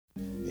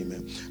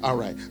All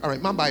right.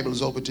 My Bible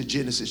is open to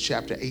Genesis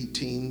chapter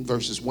 18,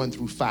 verses 1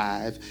 through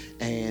 5,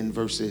 and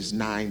verses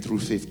 9 through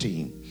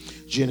 15.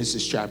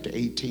 Genesis chapter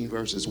 18,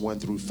 verses 1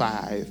 through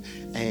 5,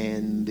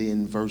 and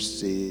then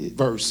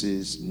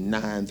verses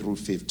 9 through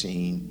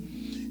 15.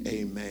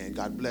 Amen.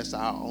 God bless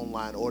our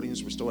online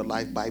audience, Restored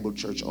Life Bible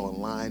Church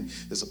Online.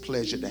 It's a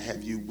pleasure to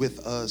have you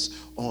with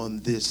us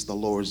on this, the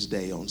Lord's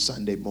Day, on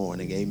Sunday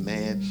morning.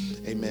 Amen.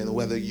 Amen.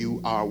 Whether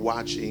you are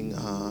watching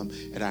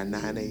at our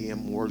 9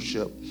 a.m.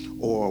 worship,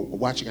 or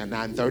watching our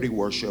 9:30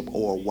 worship,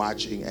 or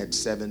watching at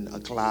 7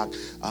 o'clock,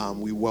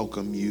 we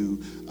welcome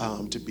you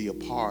to be a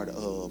part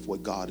of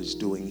what God is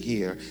doing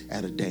here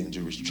at a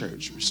dangerous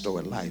church,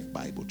 Restored Life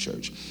Bible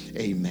Church.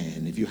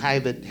 Amen. If you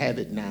have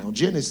it now,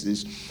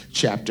 Genesis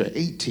chapter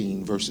 18,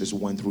 verses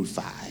 1 through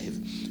 5,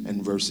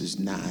 and verses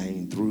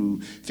 9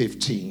 through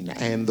 15.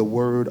 And the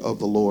word of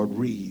the Lord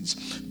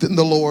reads, Then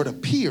the Lord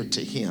appeared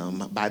to him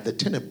by the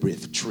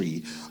terebinth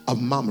tree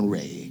of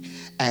Mamre,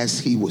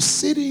 as he was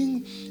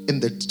sitting in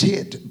the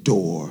tent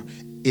door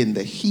in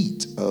the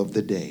heat of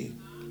the day.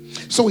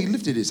 So he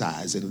lifted his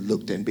eyes and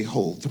looked, and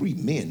behold, 3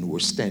 men were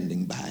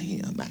standing by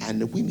him.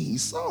 And when he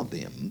saw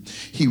them,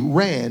 he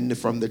ran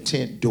from the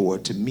tent door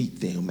to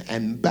meet them,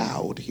 and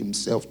bowed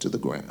himself to the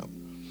ground,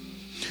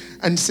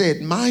 and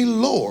said, My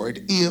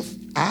Lord, if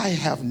I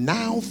have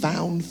now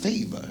found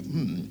favor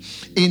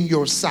in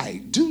your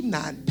sight, do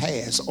not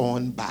pass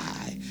on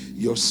by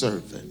your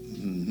servant.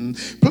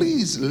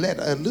 Please let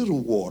a little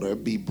water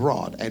be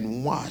brought,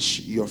 and wash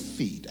your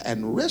feet,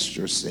 and rest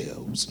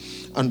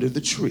yourselves under the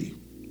tree.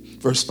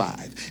 Verse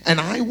 5, and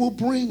I will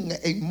bring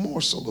a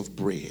morsel of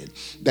bread,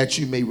 that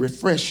you may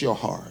refresh your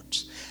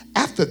hearts.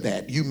 After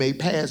that you may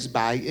pass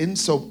by,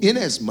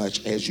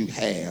 inasmuch as you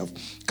have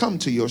come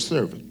to your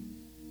servant.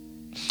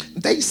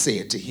 They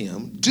said to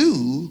him,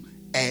 Do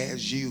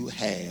as you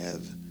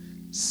have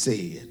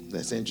said.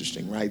 That's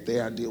interesting right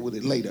there. I'll deal with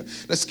it later.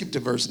 Let's skip to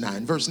verse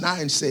 9. Verse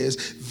 9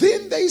 says,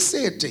 Then they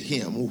said to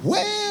him,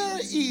 Where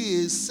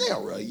is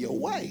Sarah, your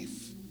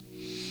wife?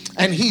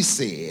 And he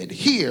said,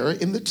 Here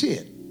in the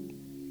tent.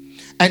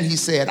 And he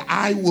said,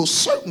 I will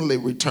certainly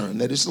return.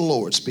 That is the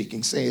Lord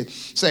speaking,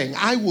 saying,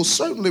 I will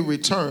certainly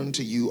return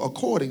to you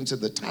according to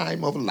the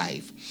time of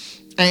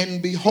life.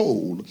 And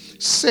behold,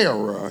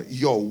 Sarah,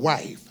 your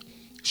wife,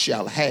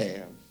 shall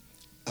have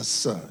a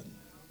son.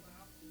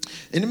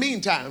 In the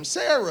meantime,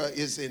 Sarah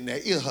is in there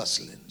ear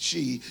hustling.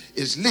 She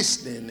is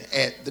listening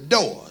at the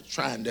door,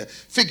 trying to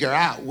figure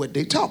out what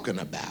they're talking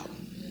about.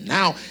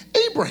 Now,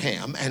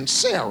 Abraham and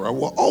Sarah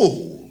were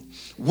old,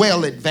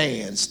 well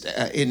advanced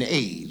in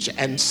age,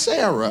 and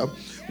Sarah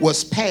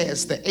was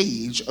past the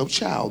age of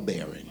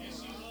childbearing.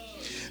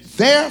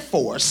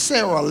 Therefore,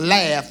 Sarah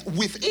laughed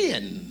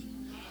within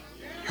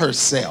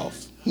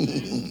herself,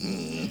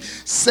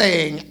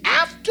 saying,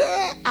 After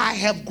I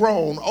have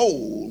grown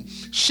old,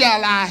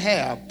 shall I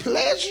have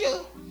pleasure,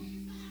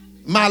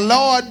 my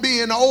Lord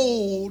being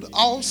old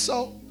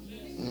also?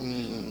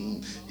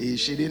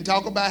 She didn't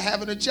talk about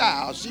having a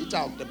child. She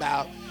talked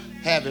about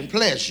having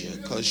pleasure,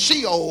 because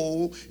she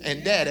old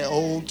and daddy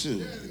old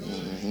too.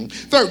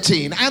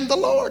 13, and the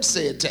Lord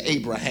said to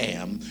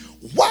Abraham,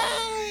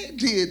 Why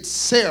did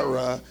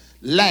Sarah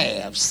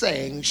laugh,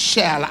 saying,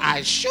 Shall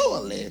I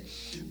surely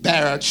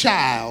bear a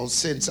child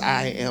since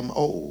I am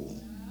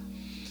old?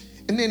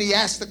 And then he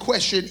asked the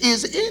question,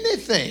 Is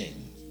anything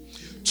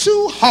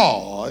too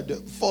hard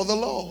for the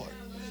Lord?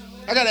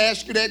 I got to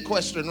ask you that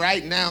question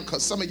right now,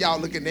 because some of y'all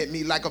looking at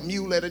me like a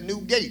mule at a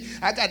new gate.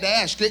 I got to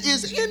ask you,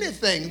 is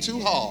anything too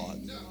hard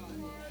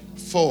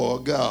for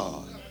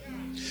God?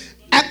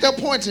 At the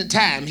point in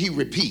time, he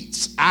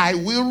repeats, I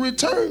will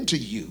return to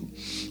you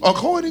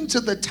according to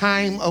the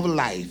time of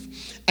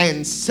life,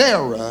 and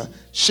Sarah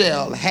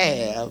shall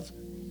have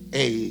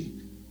a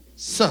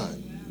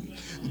son.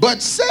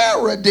 But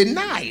Sarah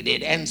denied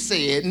it and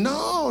said,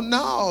 No,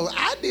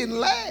 I didn't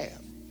laugh,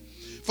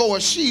 for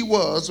she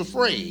was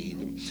afraid.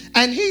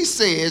 And he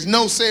says,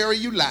 No, Sarah,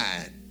 you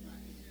lying.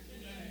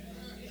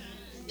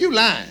 You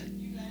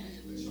lying.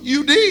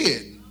 You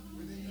did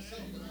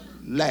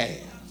laugh.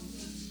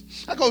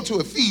 I go to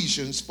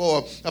Ephesians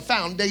for a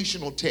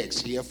foundational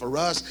text here for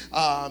us.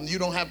 You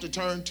don't have to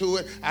turn to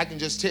it. I can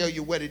just tell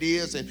you what it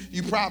is, and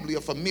you probably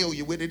are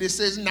familiar with it. It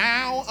says,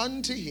 Now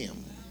unto him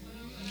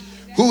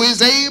who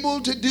is able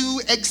to do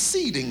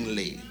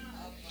exceedingly,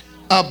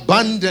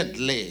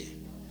 abundantly,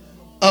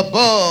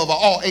 above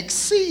all,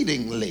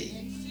 exceedingly,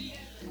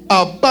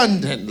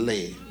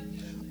 abundantly,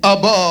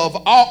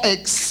 above all,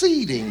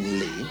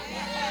 exceedingly,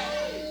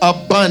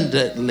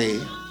 abundantly,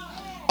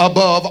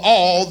 above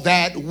all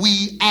that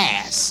we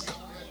ask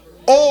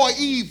or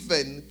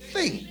even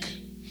think,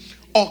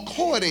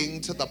 according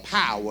to the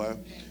power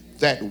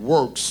that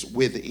works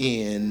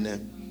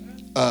within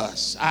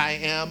us. I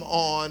am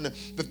on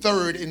the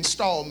 3rd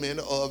installment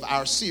of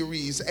our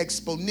series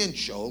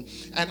Exponential,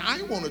 and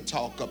I want to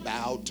talk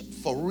about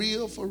for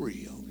real, for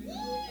real.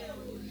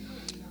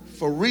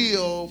 For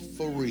real,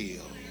 for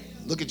real.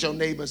 Look at your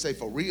neighbor and say,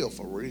 for real,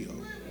 for real.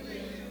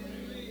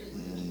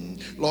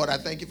 Lord, I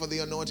thank you for the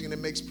anointing that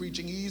makes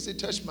preaching easy.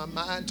 Touch my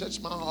mind, touch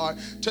my heart,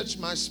 touch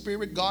my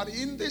spirit. God,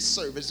 in this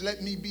service,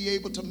 let me be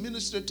able to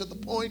minister to the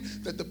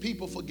point that the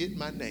people forget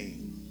my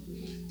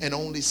name and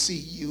only see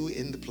you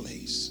in the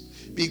place.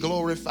 Be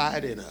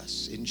glorified in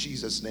us. In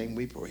Jesus' name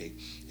we pray.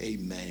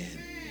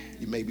 Amen.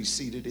 You may be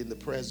seated in the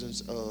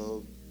presence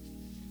of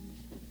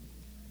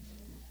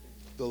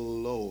the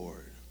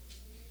Lord.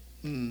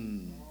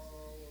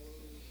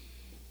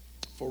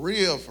 For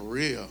real, for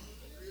real.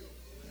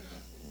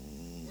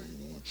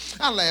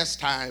 Last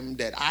time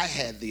that I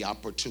had the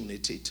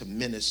opportunity to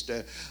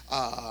minister,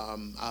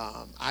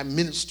 I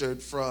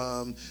ministered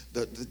from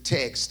the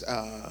text,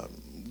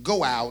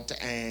 go out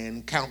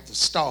and count the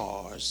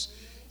stars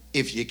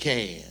if you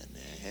can.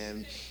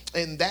 And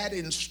in that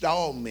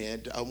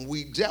installment,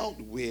 we dealt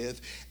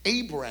with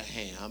Abram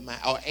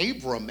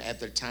at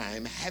the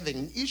time,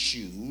 having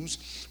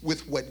issues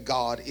with what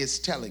God is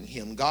telling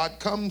him. God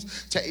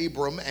comes to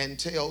Abram and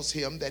tells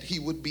him that he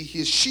would be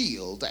his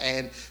shield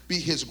and be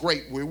his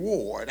great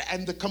reward.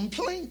 And the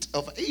complaint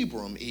of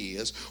Abram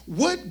is,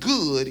 what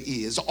good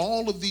is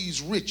all of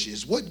these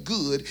riches? What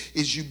good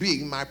is you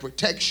being my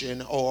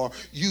protection or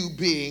you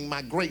being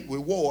my great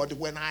reward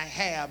when I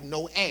have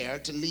no heir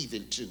to leave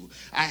it to?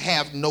 I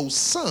have no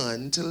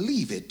son to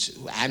leave it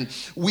to. And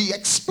we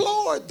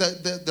explored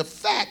the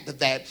fact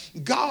that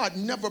God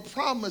never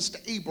promised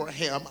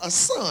Abraham a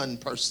son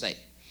per se.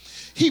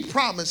 He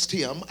promised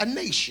him a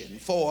nation.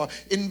 For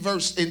in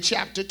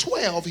chapter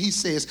 12, he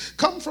says,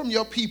 come from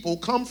your people,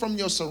 come from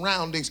your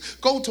surroundings,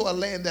 go to a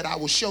land that I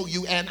will show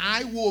you, and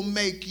I will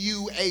make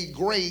you a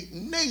great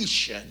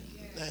nation.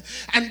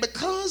 And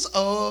because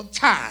of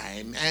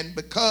time and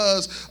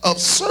because of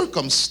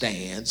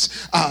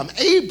circumstance,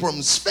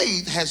 Abram's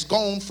faith has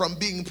gone from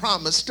being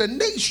promised a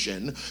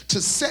nation to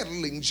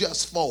settling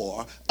just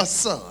for a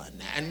son.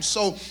 And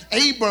so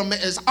Abram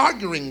is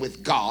arguing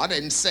with God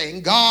and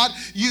saying, God,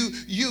 you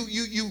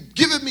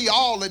given me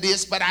all of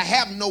this, but I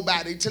have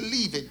nobody to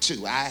leave it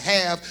to. I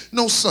have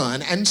no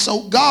son. And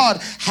so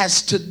God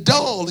has to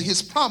dull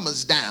his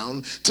promise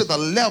down to the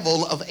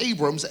level of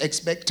Abram's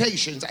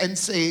expectations and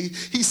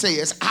he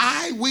says,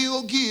 I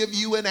will give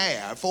you an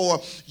heir,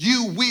 for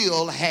you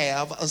will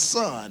have a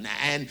son.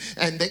 And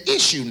the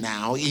issue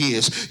now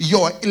is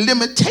your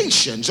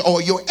limitations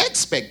or your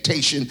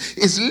expectation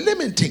is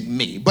limiting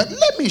me. But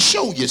let me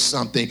show you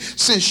something.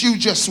 Since you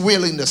just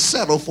willing to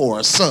settle for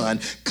a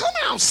son, come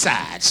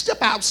outside, step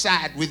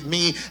outside with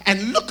me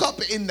and look up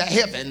in the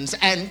heavens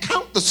and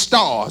count the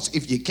stars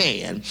if you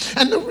can.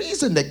 And the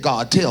reason that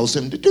God tells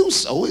him to do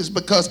so is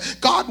because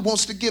God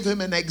wants to give him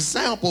an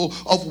example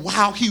of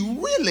how he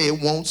really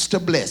wants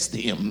to bless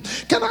them.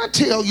 Can I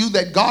tell you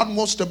that God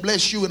wants to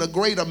bless you in a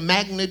greater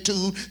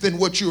magnitude than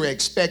what you're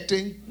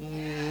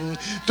expecting?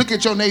 Look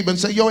at your neighbor and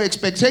say, your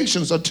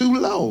expectations are too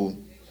low.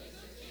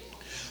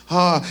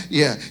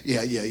 Yeah.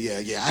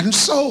 And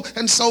so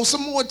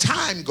some more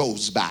time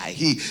goes by.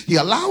 He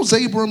allows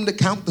Abram to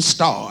count the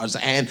stars,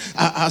 and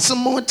some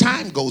more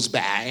time goes by.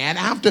 And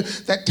after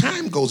that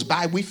time goes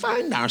by, we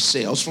find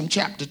ourselves from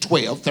chapter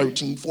 12,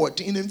 13,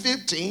 14, and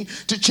 15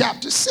 to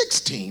chapter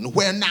 16,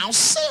 where now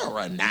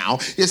Sarah now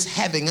is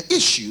having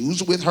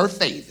issues with her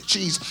faith.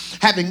 She's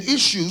having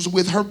issues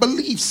with her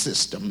belief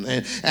system.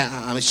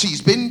 And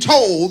she's been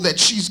told that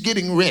she's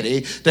getting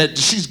ready, that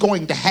she's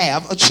going to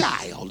have a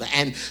child,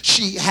 and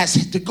she has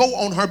to go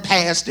on her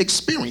past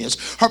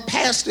experience. Her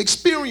past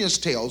experience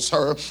tells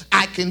her,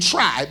 I can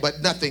try, but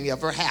nothing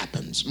ever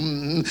happens.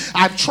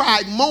 I've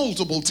tried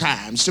multiple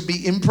times to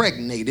be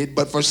impregnated,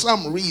 but for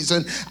some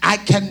reason, I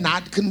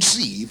cannot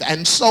conceive.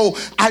 And so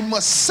I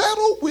must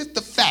settle with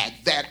the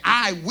fact that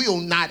I will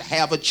not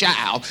have a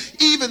child,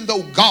 even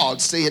though God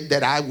said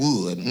that I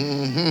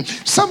would.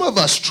 Some of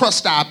us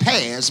trust our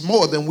past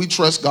more than we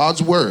trust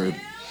God's word.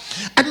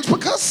 And it's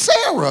because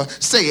Sarah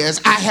says,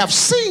 I have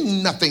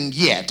seen nothing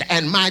yet,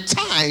 and my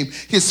time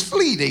is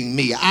fleeting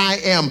me. I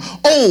am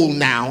old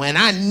now, and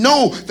I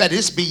know that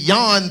it's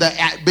beyond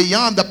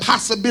the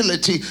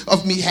possibility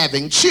of me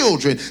having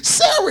children.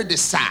 Sarah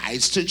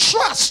decides to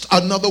trust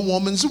another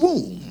woman's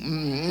womb.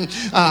 And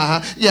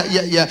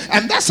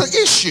that's an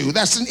issue.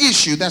 That's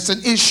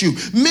an issue.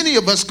 Many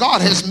of us,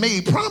 God has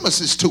made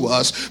promises to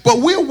us, but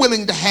we're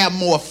willing to have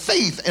more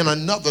faith in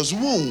another's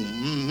womb.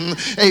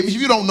 If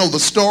you don't know the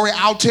story,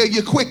 I'll tell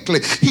you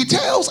quickly. He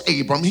tells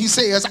Abram, he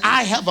says,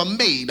 I have a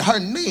maid. Her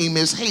name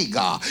is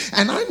Hagar,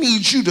 and I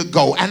need you to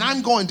go, and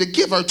I'm going to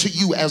give her to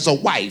you as a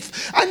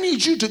wife. I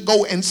need you to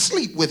go and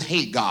sleep with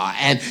Hagar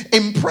and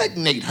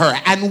impregnate her,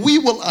 and we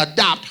will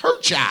adopt her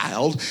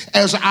child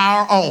as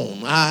our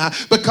own.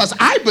 Because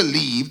I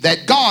believe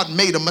that God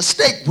made a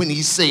mistake when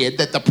he said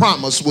that the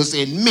promise was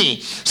in me.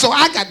 So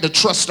I got to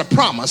trust the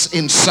promise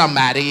in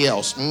somebody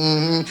else.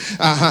 And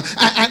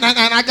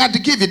I got to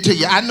give it to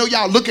you. I know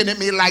y'all looking at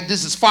me like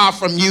this is far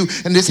from you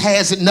and this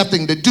has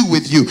nothing to do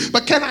with you.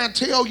 But can I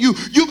tell you,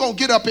 you're going to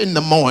get up in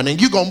the morning,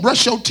 you're going to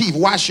brush your teeth,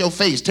 wash your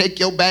face, take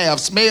your bath,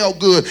 smell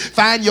good,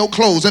 find your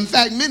clothes. In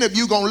fact, many of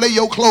you going to lay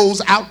your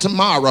clothes out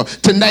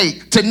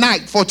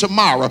tonight for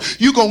tomorrow.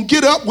 You're going to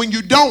get up when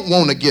you don't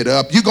want to get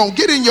up. You're going to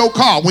get in your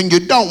car when you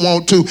don't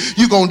want to.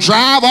 You're going to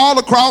drive all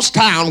across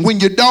town when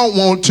you don't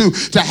want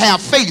to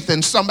have faith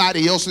in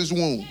somebody else's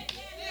womb.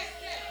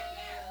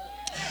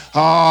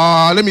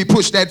 Let me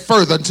push that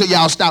further until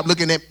y'all stop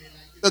looking at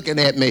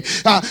me.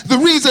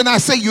 The reason I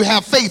say you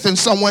have faith in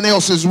someone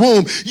else's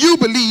womb, you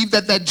believe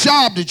that that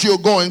job that you're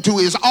going to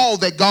is all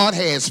that God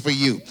has for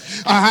you.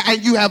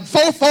 And you have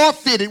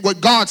forfeited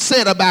what God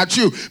said about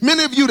you.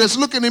 Many of you that's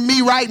looking at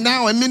me right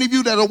now and many of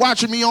you that are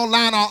watching me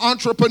online are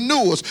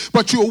entrepreneurs,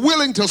 but you're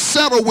willing to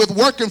settle with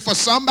working for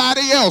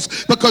somebody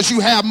else because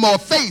you have more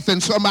faith in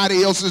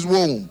somebody else's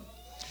womb.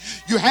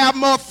 You have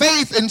more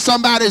faith in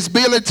somebody's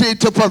ability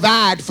to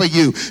provide for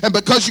you. And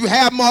because you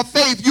have more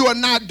faith, you are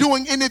not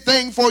doing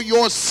anything for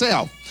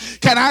yourself.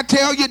 Can I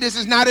tell you, this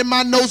is not in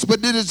my notes,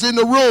 but it is in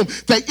the room.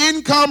 The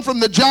income from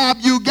the job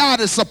you got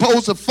is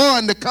supposed to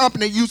fund the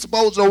company you're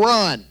supposed to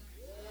run.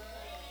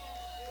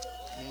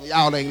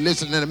 Y'all ain't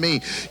listening to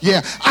me.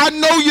 Yeah, I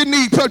know you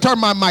need, turn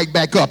my mic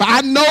back up.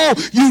 I know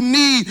you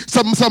need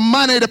some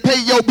money to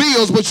pay your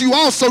bills, but you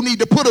also need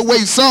to put away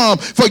some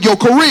for your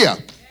career.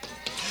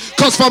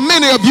 Because for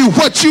many of you,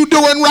 what you're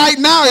doing right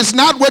now is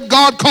not what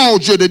God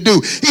called you to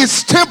do.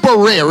 It's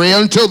temporary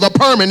until the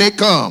permanent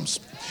comes.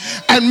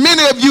 And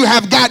many of you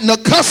have gotten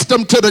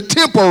accustomed to the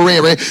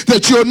temporary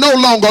that you're no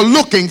longer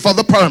looking for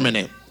the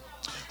permanent.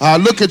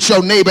 Look at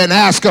your neighbor and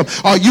ask him,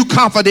 are you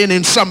confident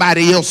in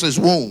somebody else's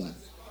womb?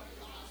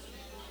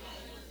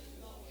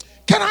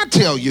 Can I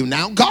tell you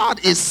now,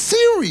 God is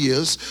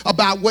serious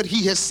about what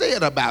he has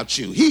said about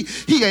you. He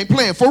ain't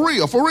playing for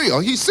real.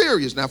 He's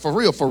serious now, for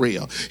real. He's for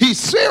real.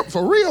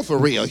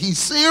 He's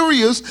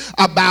serious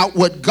about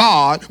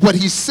what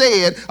he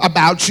said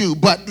about you.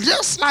 But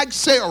just like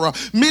Sarah,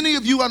 many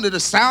of you under the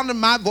sound of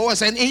my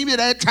voice, and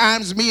even at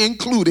times me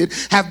included,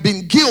 have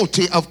been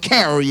guilty of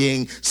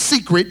carrying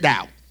secret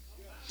doubt.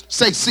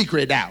 Say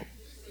secret doubt.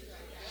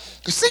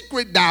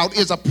 Secret doubt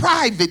is a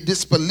private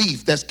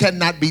disbelief that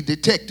cannot be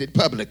detected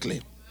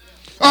publicly.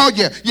 Oh,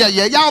 yeah.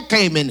 Y'all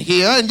came in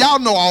here, and y'all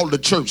know all the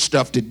church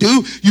stuff to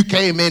do. You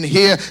came in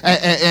here,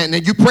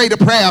 and you prayed a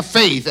prayer of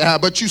faith,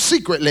 but you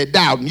secretly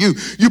doubting. You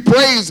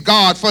praise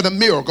God for the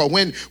miracle.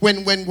 When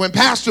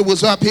Pastor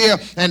was up here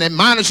and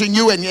admonishing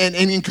you and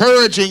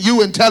encouraging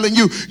you and telling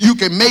you you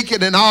can make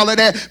it and all of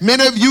that,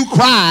 many of you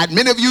cried.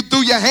 Many of you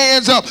threw your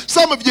hands up.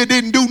 Some of you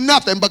didn't do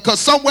nothing because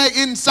somewhere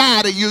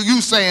inside of you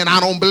saying, I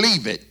don't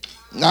believe it.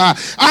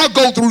 I'll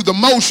go through the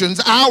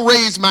motions. I'll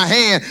raise my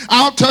hand.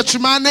 I'll touch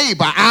my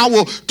neighbor. I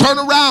will turn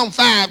around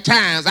 5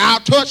 times. I'll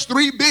touch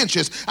 3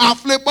 benches. I'll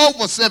flip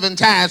over 7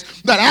 times.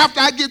 But after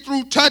I get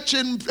through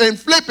touching and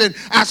flipping,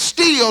 I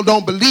still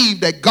don't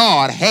believe that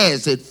God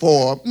has it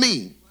for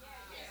me.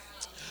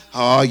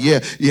 Oh, yeah.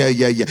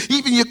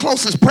 Even your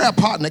closest prayer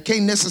partner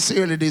can't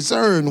necessarily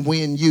discern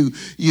when you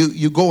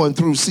going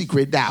through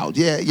secret doubt.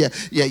 Yeah.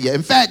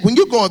 In fact, when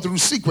you're going through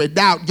secret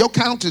doubt, your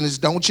countenance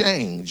don't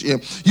change.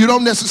 You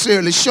don't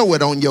necessarily show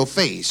it on your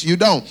face. You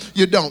don't.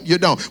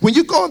 When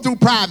you're going through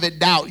private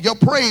doubt, your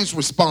praise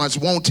response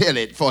won't tell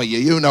it for you.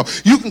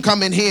 You can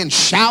come in here and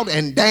shout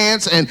and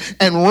dance and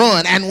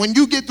run. And when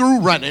you get through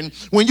running,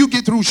 when you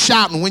get through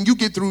shouting, when you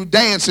get through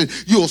dancing,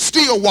 you'll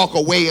still walk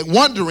away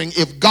wondering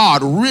if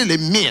God really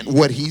meant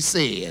what he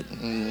said.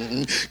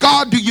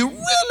 God, do you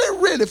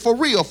really, for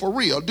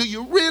real, do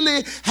you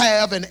really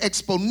have an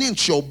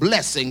exponential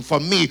blessing for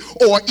me?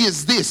 Or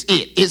is this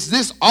it? Is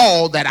this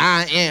all that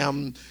I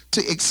am to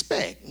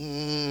expect?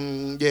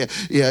 Yeah.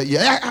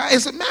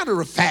 As a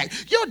matter of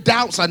fact, your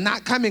doubts are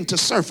not coming to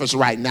surface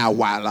right now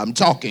while I'm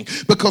talking,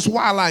 because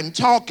while I'm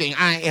talking,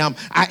 I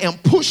am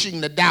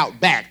pushing the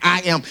doubt back.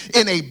 I am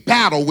in a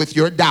battle with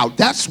your doubt.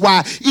 That's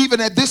why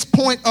even at this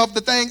point of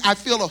the thing, I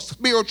feel a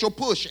spiritual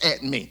push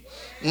at me.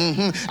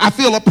 I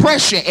feel a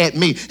pressure at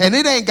me, and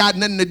it ain't got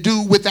nothing to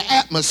do with the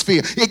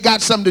atmosphere. It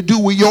got something to do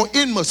with your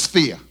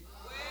atmosphere.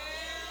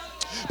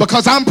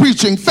 Because I'm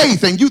preaching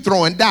faith and you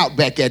throwing doubt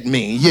back at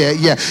me.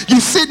 Yeah. You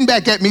sitting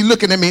back at me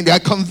looking at me to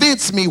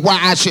convince me why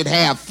I should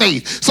have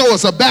faith. So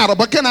it's a battle.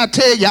 But can I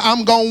tell you,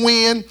 I'm going to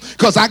win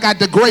because I got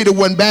the greater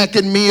one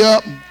backing me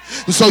up.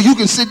 So you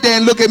can sit there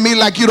and look at me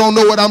like you don't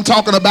know what I'm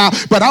talking about,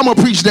 but I'm going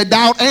to preach the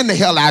doubt and the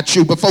hell out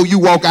you before you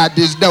walk out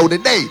this door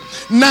today.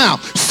 Now,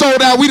 so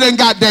that we done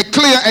got that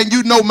clear and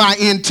you know my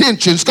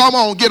intentions, come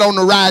on, get on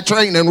the ride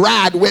train and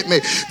ride with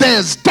me.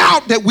 There's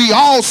doubt that we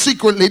all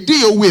secretly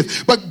deal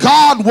with, but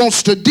God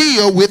wants to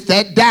deal with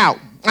that doubt.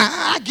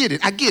 I get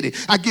it,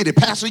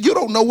 Pastor. You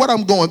don't know what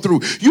I'm going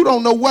through. You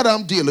don't know what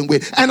I'm dealing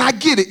with. And I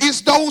get it.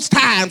 It's those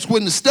times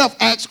when the stuff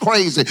acts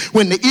crazy,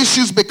 when the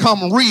issues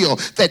become real,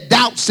 that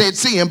doubt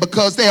sets in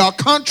because there are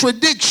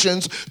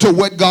contradictions to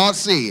what God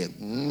said.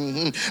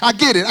 I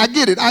get it.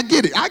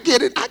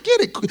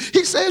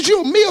 He says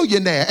you're a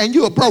millionaire and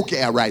you're a broke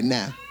guy right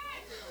now.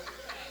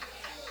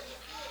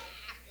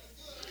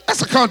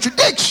 That's a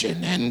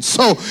contradiction. And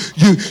so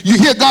you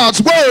hear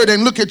God's word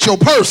and look at your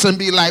purse and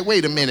be like,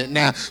 wait a minute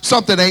now,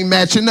 something ain't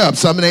matching up.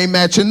 Something ain't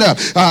matching up.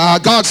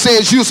 God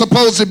says you're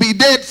supposed to be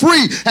debt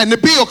free, and the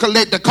bill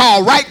collector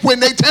call right when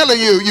they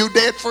telling you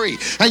debt free.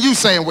 And you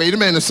saying, wait a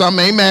minute,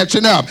 something ain't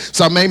matching up.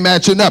 Something ain't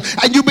matching up.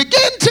 And you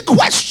begin to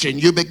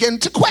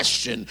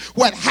question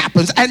what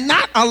happens. And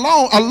not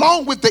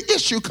along with the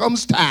issue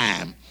comes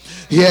time.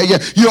 Yeah.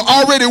 You're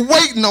already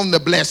waiting on the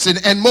blessing,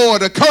 and more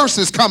of the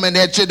curses coming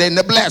at you than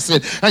the blessing.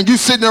 And you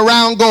sitting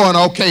around going,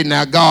 okay,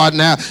 now, God,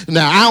 now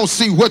I don't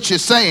see what you're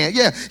saying.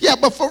 Yeah,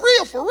 but for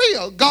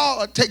real,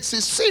 God takes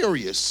it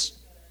serious.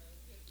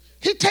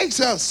 He takes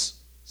us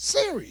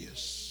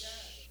serious.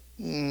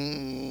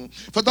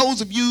 For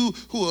those of you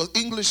who are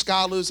English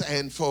scholars,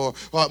 and for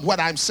what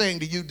I'm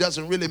saying to you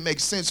doesn't really make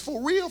sense, for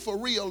real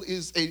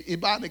is a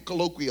Ebonic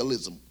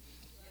colloquialism.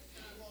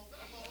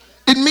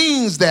 It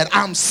means that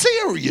I'm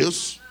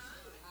serious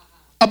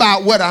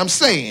about what I'm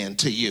saying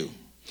to you.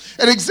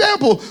 An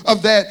example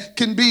of that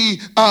can be,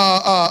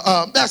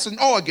 that's an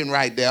organ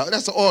right there.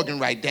 That's an organ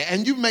right there.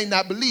 And you may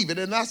not believe it.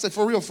 And I say,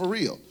 for real. For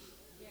real.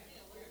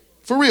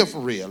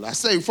 I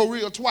say for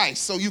real twice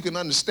so you can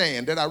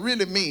understand that I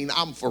really mean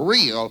I'm for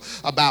real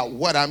about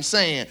what I'm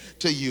saying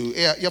to you.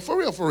 Yeah, for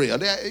real.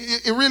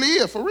 It really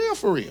is for real.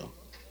 For real.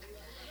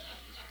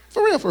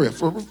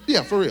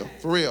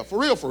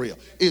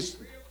 It's,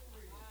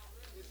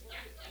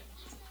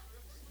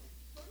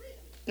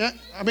 yeah,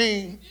 I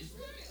mean,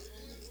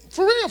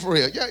 for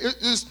real. Yeah,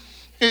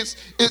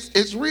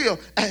 it's real.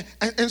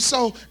 And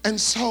so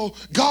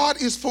God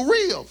is for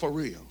real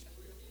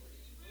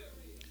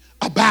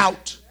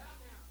about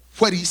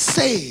what he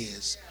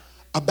says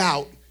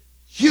about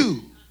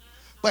you.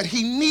 But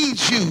he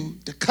needs you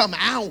to come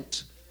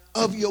out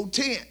of your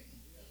tent.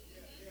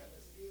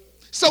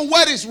 So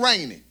what is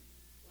raining?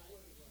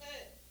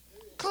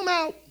 Come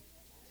out.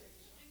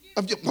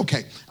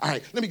 Okay, all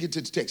right, let me get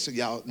to the text so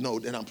y'all know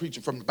that I'm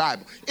preaching from the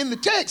Bible. In the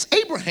text,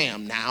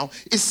 Abraham now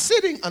is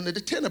sitting under the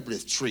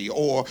terebinth tree,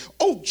 or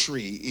oak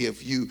tree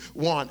if you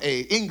want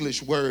an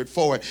English word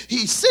for it.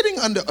 He's sitting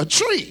under a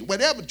tree,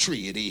 whatever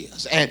tree it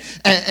is, and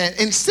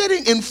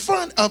sitting in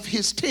front of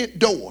his tent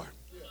door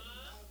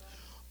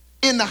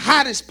in the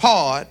hottest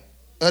part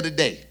of the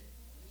day.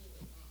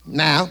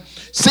 Now,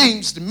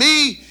 seems to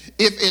me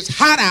if it's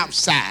hot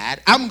outside,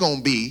 I'm going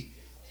to be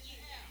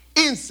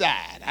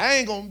inside. I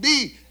ain't going to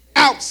be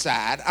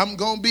outside, I'm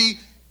going to be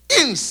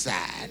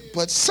inside.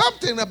 But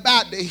something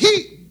about the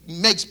heat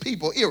makes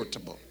people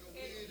irritable.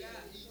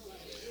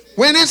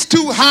 When it's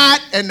too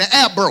hot and the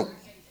air broke,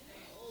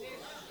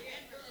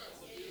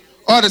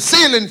 or the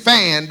ceiling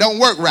fan don't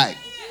work right.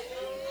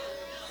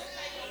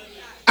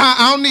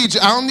 I don't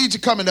need you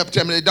coming up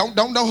to me. Don't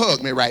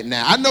hug me right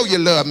now. I know you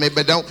love me,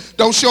 but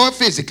don't show it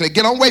physically.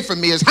 Get on away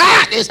from me. It's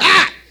hot.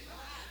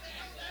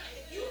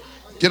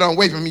 Get on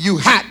away from me. You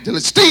hot till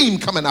the steam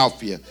coming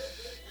off you.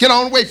 Get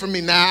on away from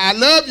me now. I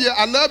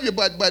love you,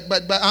 but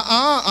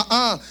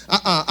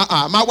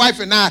My wife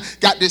and I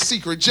got this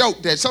secret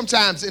joke that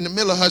sometimes in the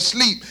middle of her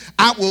sleep,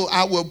 I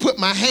will put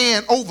my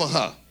hand over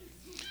her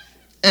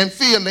and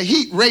feel the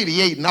heat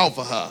radiating off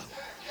of her.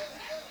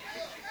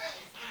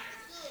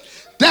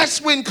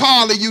 That's when,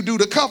 Carla, you do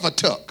the cover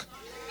tuck.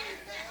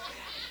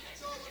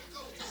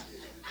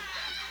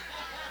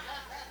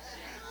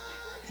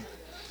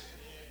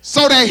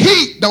 So that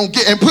heat don't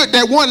get, and put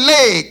that one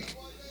leg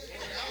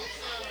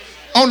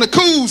on the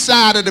cool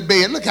side of the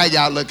bed. Look how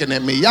y'all looking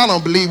at me. Y'all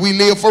don't believe we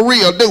live for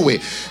real, do we?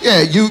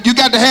 Yeah, you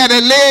got to have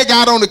that leg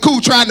out on the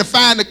cool trying to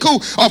find the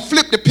cool, or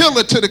flip the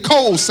pillow to the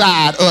cold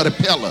side of the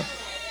pillow.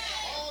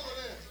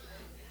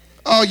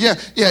 Oh, yeah.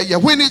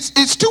 When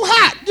it's too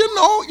hot,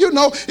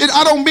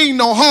 I don't mean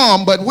no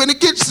harm, but when the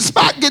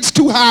spot gets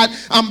too hot,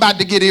 I'm about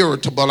to get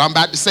irritable. I'm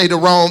about to say the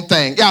wrong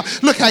thing. Y'all,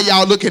 look how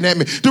y'all looking at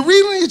me. The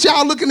reason that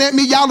y'all looking at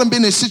me, y'all done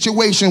been in a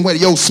situation where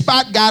your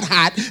spot got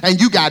hot and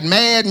you got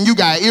mad and you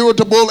got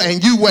irritable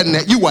and you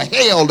were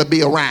hell to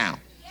be around.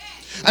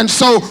 And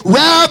so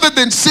rather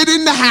than sit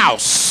in the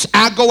house,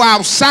 I go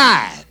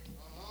outside.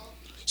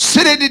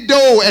 Sit at the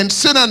door and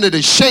sit under the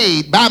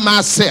shade by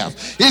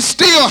myself. It's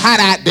still hot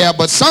out there,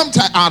 but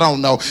sometimes, I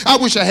don't know. I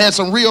wish I had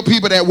some real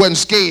people that wasn't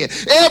scared.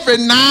 Every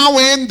now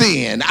and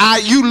then,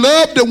 you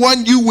love the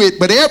one you with,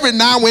 but every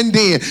now and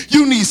then,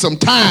 you need some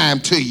time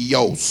to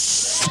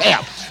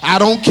yourself. I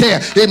don't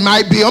care. It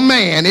might be a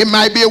man. It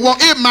might be a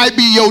woman. It might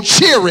be your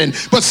children.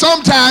 But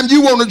sometimes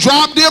you want to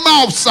drop them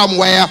off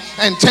somewhere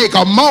and take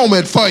a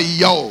moment for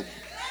your.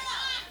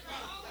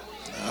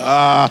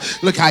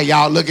 Look how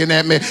y'all looking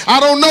at me. I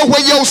don't know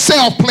where your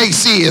safe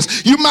place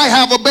is. You might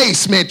have a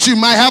basement. You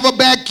might have a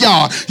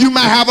backyard. You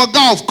might have a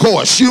golf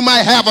course. You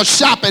might have a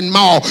shopping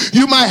mall.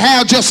 You might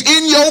have just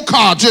in your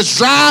car, just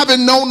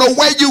driving, don't know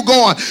where you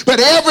going. But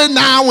every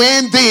now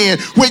and then,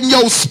 when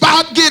your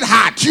spot get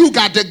hot, you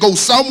got to go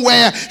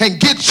somewhere and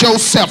get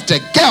yourself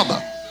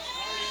together.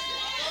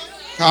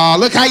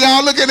 Look how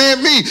y'all looking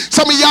at me.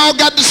 Some of y'all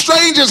got the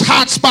strangest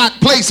hot spot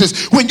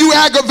places. When you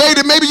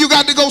aggravated, maybe you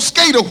got to go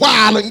skate a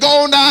while and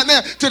go on down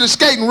there to the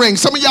skating ring.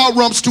 Some of y'all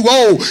rumps too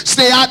old.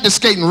 Stay out the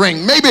skating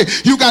ring. Maybe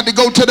you got to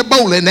go to the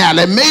bowling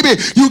alley.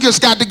 Maybe you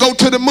just got to go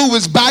to the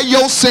movies by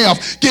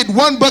yourself. Get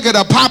one bucket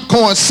of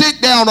popcorn,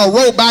 sit down or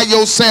roll by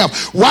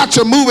yourself. Watch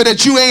a movie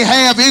that you ain't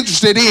half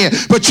interested in,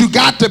 but you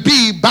got to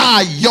be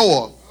by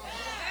yourself.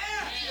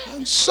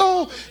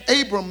 So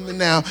Abram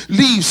now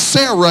leaves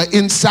Sarah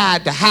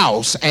inside the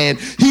house, and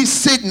he's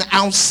sitting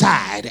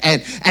outside,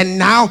 and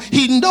now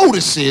he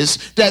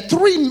notices that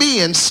 3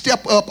 men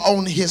step up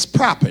on his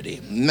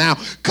property. Now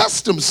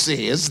custom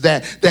says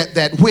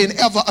that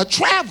whenever a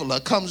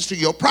traveler comes to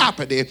your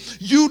property,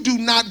 you do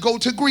not go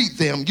to greet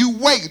them. You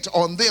wait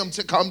on them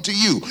to come to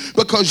you,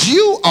 because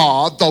you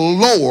are the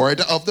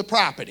Lord of the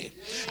property.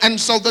 And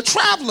so the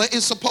traveler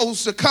is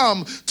supposed to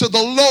come to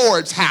the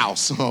Lord's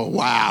house. Oh,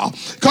 wow.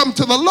 Come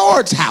to the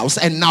Lord's house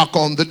and knock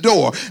on the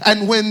door.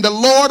 And when the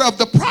Lord of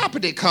the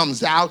property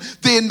comes out,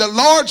 then the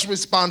Lord's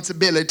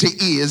responsibility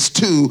is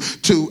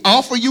to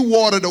offer you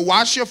water to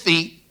wash your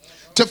feet,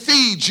 to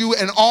feed you,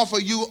 and offer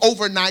you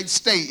overnight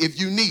stay if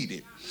you need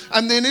it.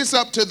 And then it's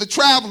up to the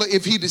traveler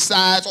if he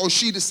decides or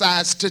she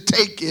decides to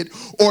take it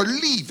or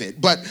leave it.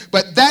 But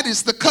that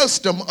is the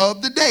custom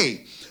of the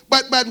day.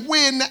 But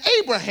when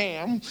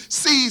Abraham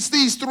sees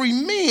these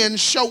 3 men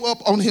show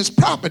up on his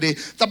property,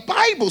 the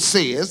Bible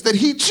says that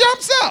he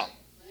jumps up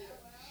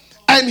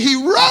and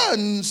he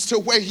runs to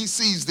where he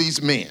sees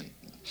these men.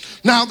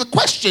 Now, the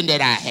question that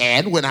I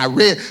had when I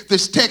read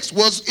this text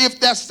was,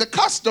 if that's the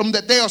custom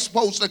that they are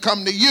supposed to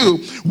come to you,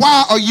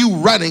 why are you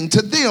running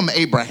to them,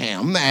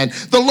 Abraham? And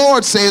the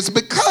Lord says,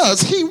 because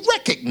he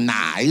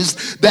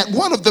recognized that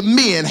one of the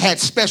men had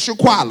special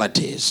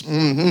qualities.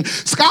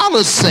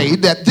 Scholars say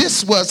that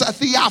this was a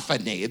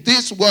theophany.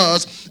 This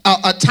was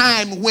a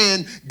time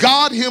when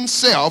God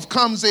himself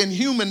comes in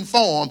human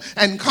form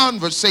and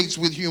conversates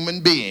with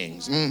human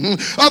beings.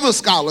 Other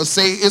scholars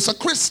say it's a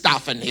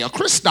Christophany. A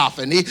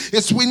Christophany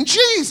is when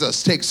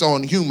Jesus takes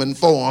on human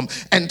form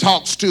and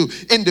talks to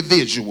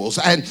individuals.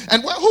 And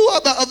well, who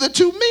are the other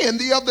 2 men?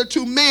 The other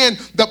 2 men,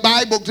 the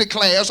Bible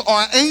declares,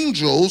 are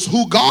angels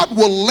who God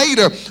will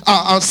later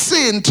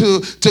send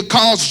to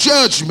cause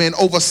judgment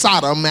over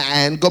Sodom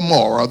and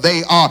Gomorrah.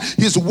 They are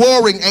his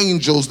warring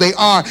angels. They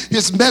are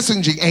his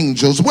messaging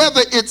angels.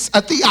 Whether it's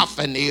a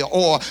theophany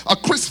or a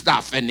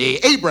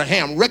Christophany,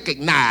 Abraham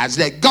recognized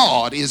that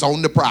God is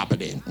on the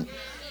property.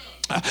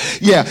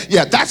 Yeah,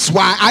 that's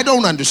why I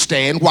don't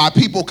understand why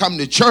people come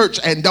to church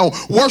and don't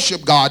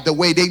worship God the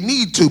way they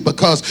need to,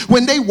 because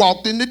when they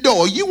walked in the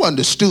door, you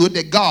understood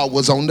that God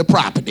was on the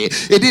property.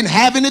 It didn't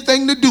have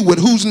anything to do with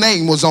whose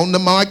name was on the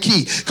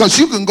marquee, because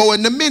you can go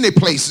into many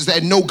places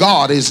and know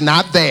God is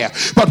not there.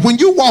 But when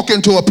you walk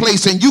into a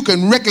place and you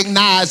can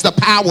recognize the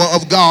power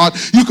of God,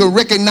 you can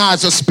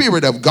recognize the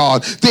Spirit of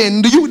God,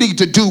 then you need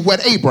to do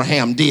what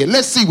Abraham did.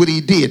 Let's see what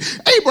he did.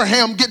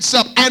 Abraham gets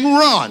up and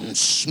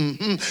runs.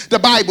 The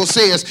Bible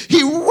says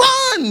he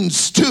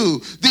runs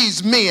to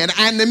these men,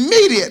 and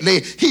immediately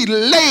he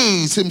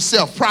lays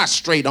himself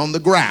prostrate on the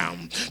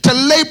ground. To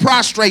lay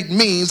prostrate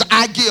means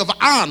I give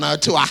honor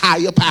to a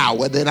higher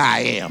power than I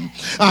am.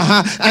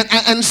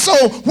 And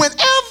so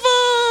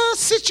whenever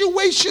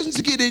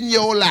situations get in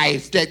your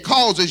life that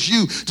causes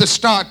you to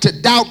start to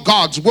doubt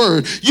God's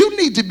word, you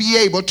need to be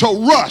able to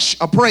rush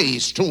a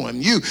praise to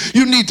him. You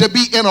need to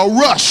be in a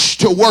rush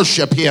to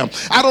worship him.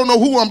 I don't know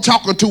who I'm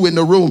talking to in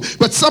the room,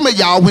 but some of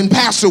y'all, when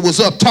pastor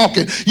was up talking,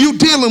 you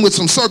dealing with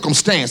some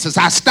circumstances.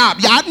 I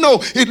stopped. Yeah, I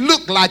know it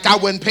looked like I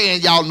wasn't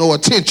paying y'all no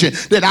attention,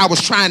 that I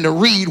was trying to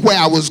read where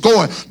I was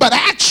going, but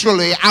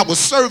actually I was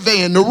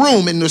surveying the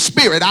room in the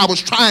spirit. I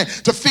was trying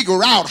to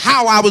figure out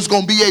how I was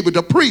going to be able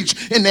to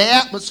preach in the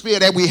atmosphere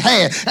that we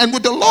had. And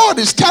what the Lord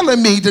is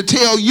telling me to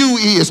tell you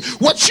is,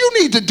 what you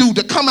need to do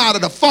to come out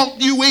of the funk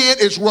you in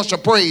is rush a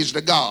praise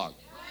to God.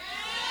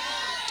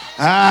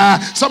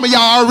 Some of y'all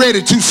are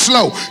already too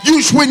slow.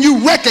 When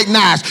you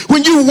recognize,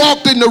 when you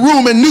walked in the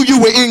room and knew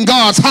you were in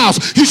God's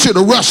house, you should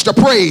have rushed a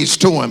praise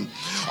to him.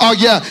 Oh,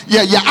 yeah.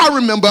 I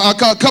remember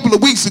a couple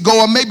of weeks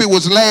ago, or maybe it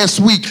was last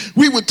week,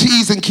 we were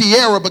teasing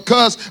Kiara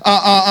because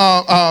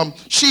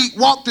she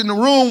walked in the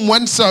room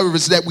one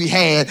service that we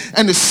had,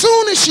 and as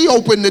soon as she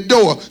opened the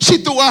door, she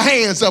threw her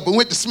hands up and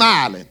went to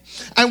smiling.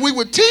 And we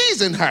were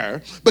teasing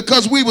her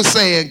because we were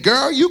saying,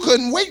 girl, you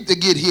couldn't wait to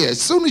get here.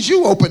 As soon as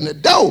you opened the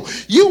door,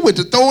 you went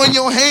to throwing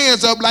your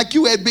hands up like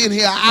you had been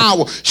here an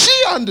hour. She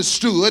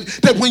understood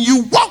that when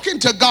you walk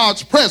into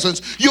God's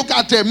presence, you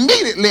got to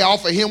immediately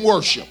offer him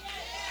worship.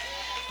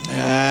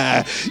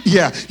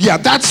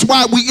 That's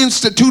why we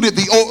instituted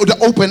the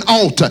open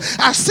altar.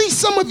 I see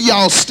some of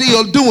y'all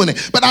still doing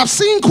it, but I've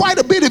seen quite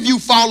a bit of you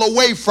fall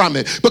away from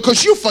it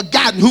because you've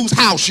forgotten whose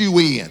house you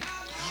in.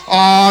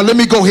 Let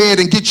me go ahead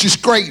and get you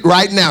straight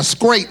right now.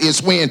 Straight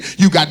is when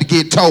you got to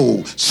get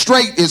told.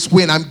 Straight is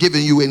when I'm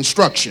giving you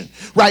instruction.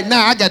 Right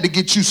now, I got to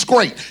get you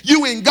straight.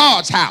 You in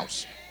God's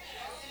house.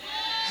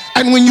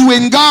 And when you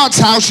in God's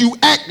house, you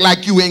act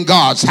like you in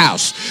God's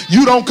house.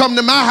 You don't come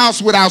to my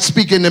house without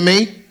speaking to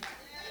me.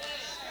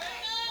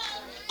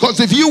 Because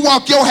if you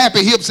walk your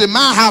happy hips in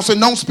my house and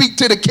don't speak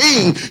to the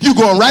king, you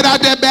going right out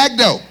that back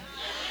door.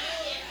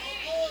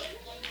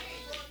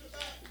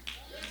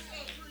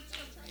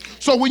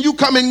 So when you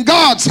come in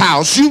God's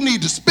house, you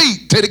need to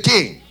speak to the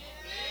king.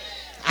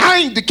 I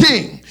ain't the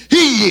king.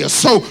 He is.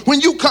 So when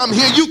you come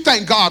here, you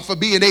thank God for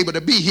being able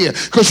to be here,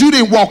 because you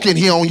didn't walk in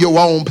here on your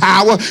own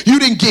power. You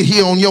didn't get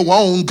here on your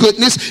own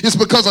goodness. It's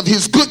because of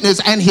his goodness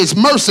and his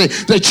mercy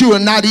that you are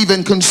not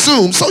even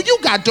consumed. So you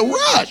got to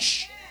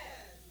rush.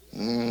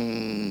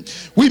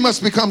 We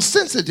must become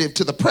sensitive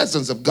to the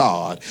presence of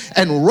God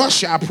and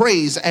rush our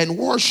praise and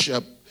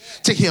worship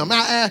to him.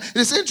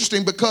 It's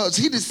interesting because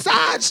he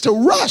decides to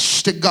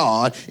rush to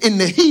God in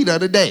the heat of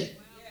the day.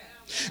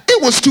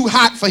 It was too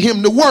hot for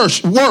him to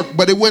work,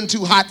 but it wasn't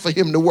too hot for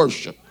him to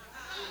worship.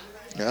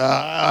 There's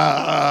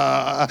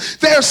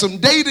some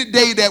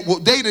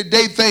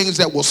day-to-day things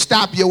that will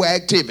stop your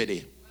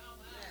activity,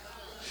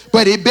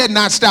 but it better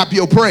not stop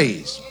your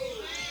praise,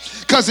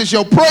 because it's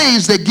your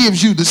praise that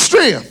gives you the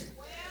strength.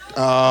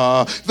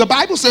 The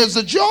Bible says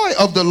the joy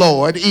of the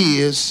Lord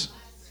is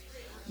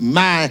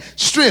my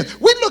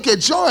strength. We look at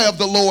joy of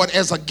the Lord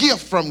as a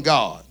gift from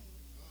God,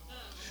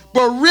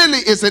 but really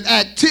it's an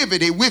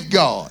activity with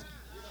God.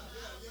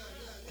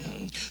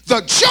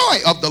 The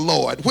joy of the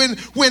Lord, when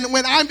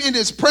I'm in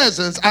his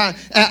presence,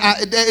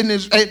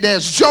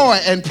 there's joy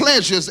and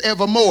pleasures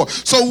evermore.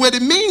 So what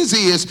it means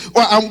is,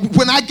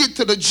 when I get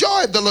to the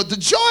joy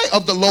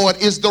of the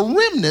Lord is the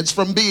remnants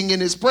from being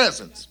in his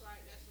presence.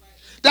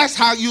 That's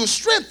how you're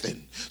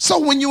strengthened. So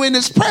when you're in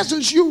his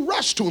presence, you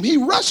rush to him. He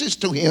rushes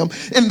to him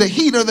in the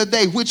heat of the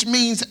day, which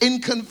means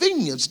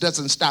inconvenience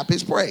doesn't stop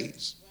his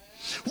praise.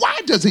 Why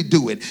does he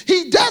do it?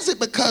 He does it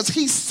because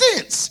he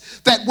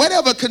senses that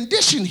whatever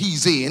condition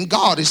he's in,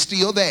 God is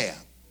still there.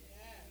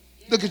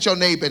 Look at your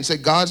neighbor and say,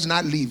 God's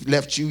not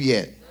left you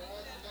yet.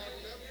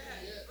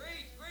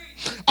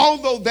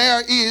 Although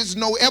there is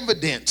no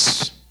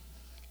evidence,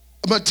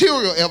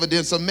 material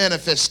evidence of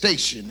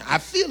manifestation, I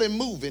feel him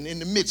moving in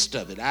the midst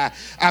of it. I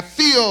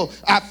feel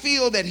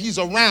that he's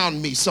around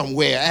me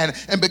somewhere,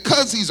 and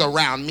because he's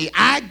around me,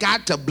 I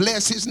got to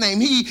bless his name.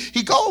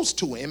 He goes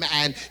to him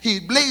and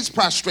he lays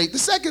prostrate. The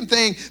second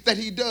thing that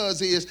he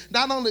does is,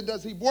 not only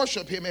does he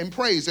worship him and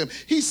praise him,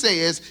 he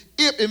says,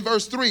 in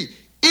verse 3,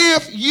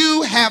 if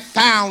you have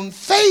found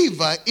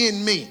favor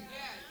in me,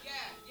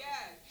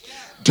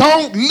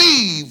 don't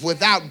leave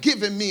without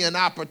giving me an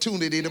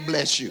opportunity to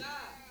bless you.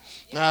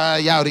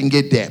 Y'all didn't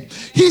get that.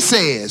 He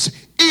says,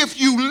 if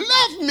you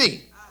love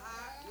me,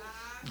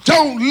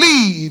 don't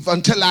leave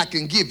until I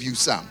can give you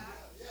something.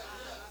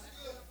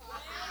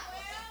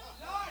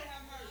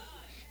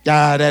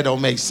 That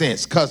don't make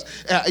sense, because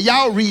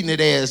y'all reading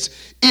it as,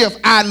 if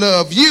I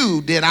love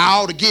you, then I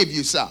ought to give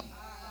you something.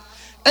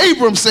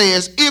 Abram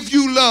says, if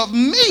you love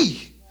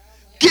me,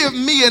 give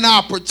me an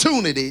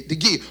opportunity to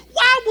give.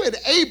 Why would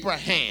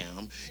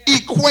Abraham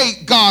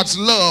equate God's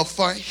love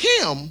for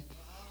him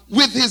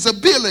with his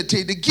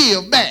ability to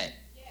give back?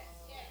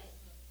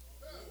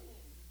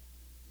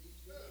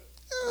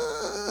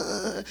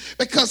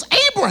 Because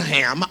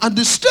Abraham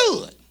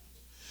understood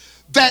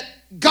that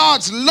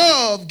God's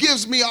love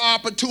gives me an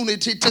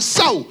opportunity to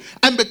sow.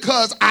 And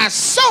because I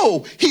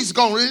sow, he's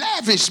going to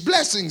lavish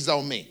blessings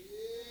on me.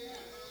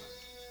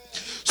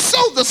 So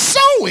the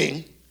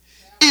sowing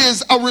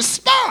is a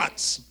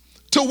response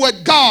to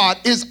what God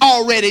is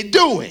already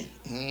doing.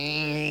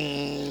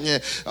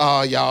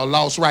 Y'all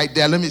lost right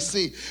there. Let me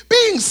see.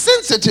 Being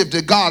sensitive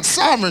to God's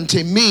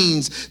sovereignty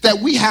means that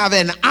we have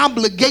an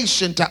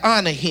obligation to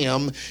honor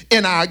him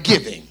in our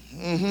giving.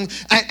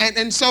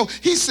 And so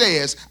he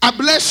says, I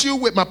bless you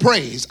with my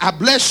praise. I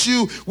bless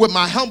you with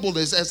my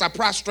humbleness as I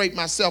prostrate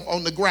myself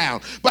on the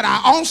ground. But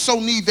I also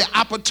need the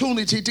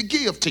opportunity to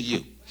give to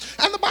you.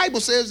 And the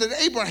Bible says that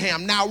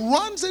Abraham now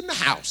runs in the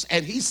house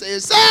and he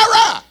says,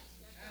 Sarah,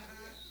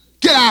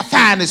 get our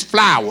finest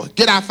flour.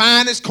 Get our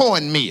finest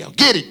cornmeal.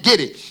 Get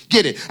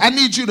it. I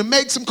need you to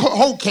make some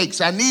whole cakes.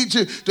 I need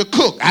you to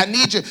cook. I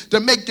need you to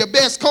make your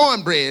best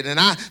cornbread. And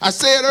I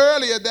said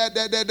earlier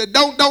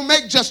that don't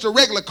make just a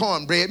regular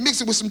cornbread.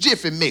 Mix it with some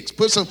Jiffy mix.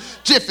 Put some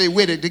Jiffy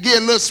with it to get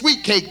a little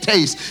sweet cake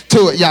taste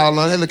to it, y'all.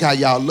 Look how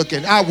y'all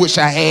looking. I wish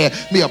I had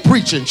me a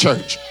preaching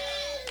church.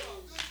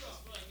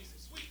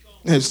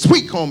 And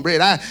sweet cornbread,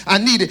 I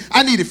need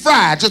it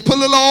fried. Just put a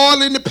little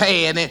oil in the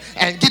pan and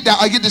get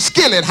the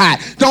skillet hot.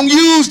 Don't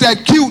use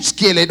that cute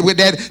skillet with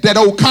that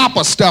old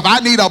copper stuff.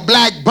 I need a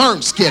black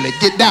burnt skillet.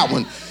 Get that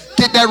one.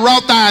 Get that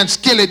wrought iron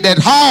skillet that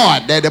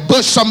hard that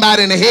bush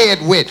somebody in the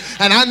head with.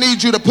 And I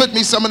need you to put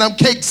me some of them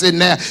cakes in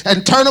there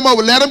and turn them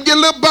over. Let them get a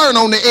little burn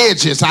on the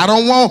edges. I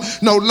don't want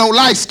no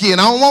light skin.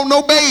 I don't want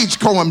no beige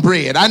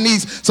cornbread. I need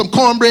some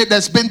cornbread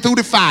that's been through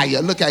the fire.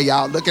 Look at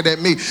y'all looking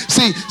at me.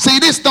 See,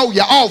 this throw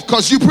you off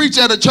because you preached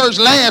at a church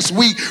last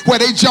week where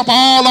they jump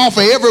all off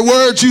of every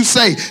word you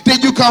say.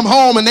 Then you come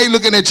home and they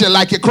looking at you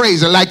like you're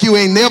crazy, like you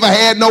ain't never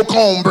had no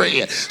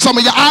cornbread. Some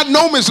of y'all, I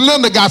know Miss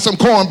Linda got some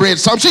cornbread.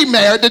 She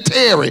married to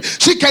Terry.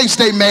 She can't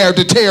stay married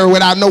to Terry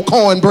without no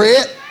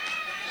cornbread.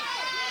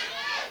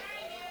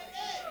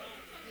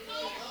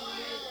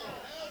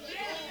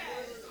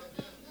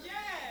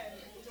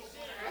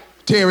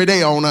 Terry, they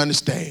don't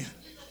understand.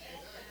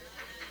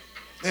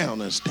 They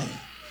don't understand.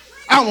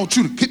 I want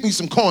you to get me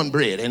some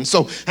cornbread. And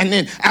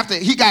then after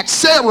he got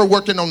Sarah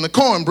working on the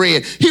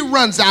cornbread, he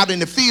runs out in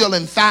the field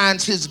and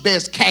finds his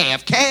best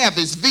calf. Calf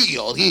is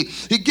veal. He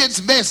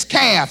gets best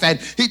calf and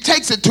he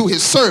takes it to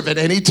his servant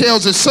and he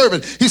tells his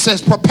servant, he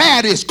says,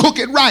 prepare this, cook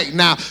it right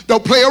now.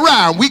 Don't play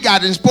around. We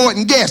got an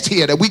important guest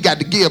here that we got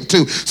to give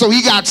to. So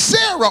he got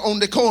Sarah on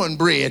the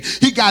cornbread.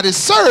 He got his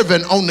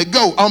servant on the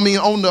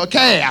on the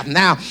calf.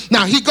 Now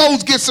he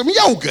goes get some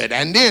yogurt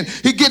and then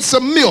he gets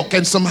some milk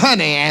and some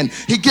honey and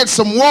he gets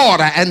some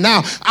water. And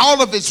now all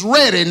of it's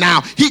ready.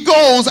 Now he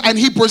goes and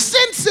he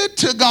presents it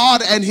to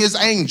God and his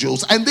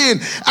angels. And then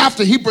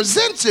after he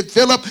presents it,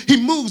 Philip,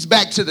 he moves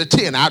back to the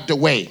tent out the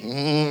way.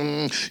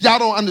 Y'all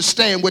don't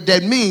understand what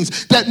that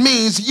means. That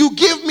means you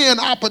give me an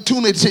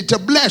opportunity to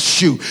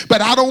bless you,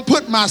 but I don't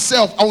put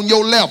myself on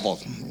your level.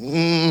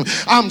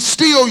 I'm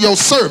still your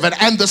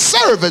servant. And the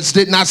servants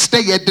did not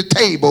stay at the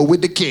table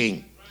with the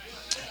king.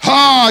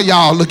 Oh,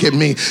 y'all, look at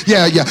me.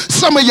 Yeah.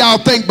 Some of y'all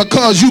think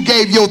because you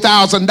gave your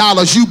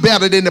 $1,000, you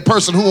better than the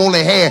person who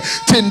only had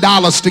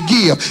 $10 to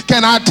give.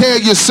 Can I tell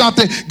you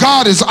something?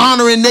 God is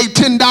honoring their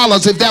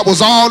 $10 if that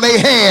was all they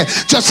had,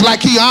 just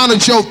like he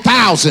honored your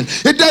 1,000.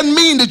 It doesn't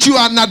mean that you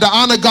are not to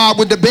honor God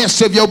with the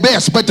best of your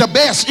best, but the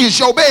best is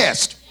your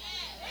best.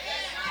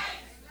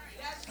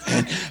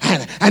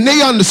 And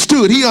they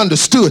understood. He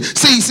understood.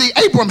 See,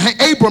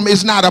 Abram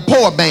is not a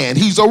poor man.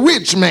 He's a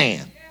rich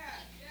man.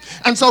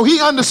 And so he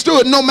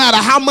understood no matter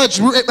how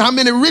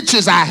many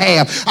riches I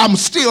have, I'm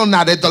still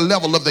not at the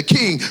level of the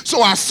king.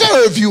 So I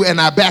serve you and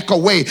I back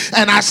away.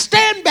 And I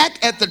stand back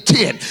at the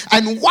tent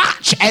and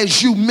watch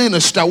as you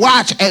minister,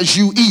 watch as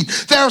you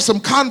eat. There are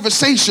some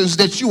conversations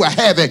that you are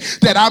having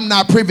that I'm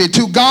not privy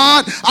to.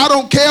 God, I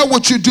don't care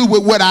what you do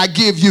with what I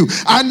give you.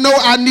 I know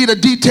I need a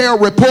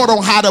detailed report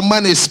on how the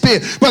money is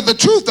spent. But the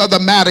truth of the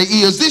matter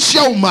is this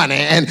your money.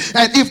 And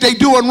if they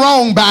doing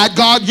wrong by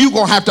God, you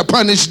going to have to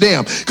punish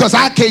them because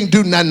I can't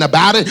do nothing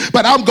about it,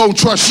 but I'm going to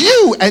trust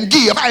you and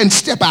give and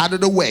step out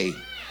of the way.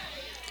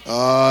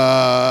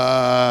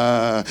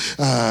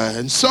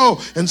 And so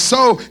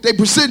they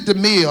present the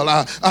meal.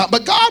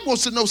 But God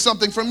wants to know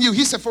something from you.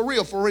 He said, for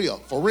real.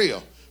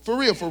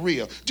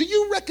 Do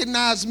you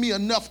recognize me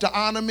enough to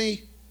honor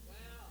me?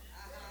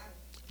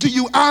 Do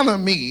you honor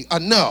me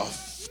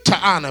enough to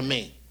honor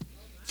me?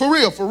 For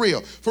real.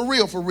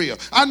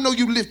 I know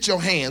you lift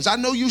your hands. I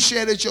know you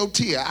shedded your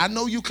tear. I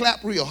know you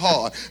clap real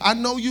hard. I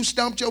know you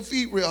stomped your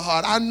feet real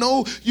hard. I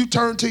know you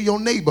turned to your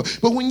neighbor.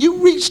 But when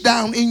you reached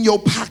down in your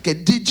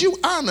pocket, did you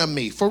honor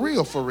me? For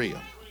real. For real.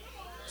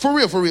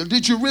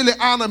 Did you really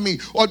honor me?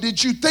 Or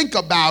did you think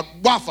about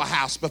Waffle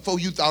House before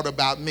you thought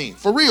about me?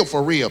 For real.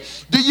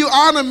 Do you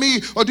honor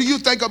me or do you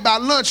think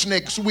about lunch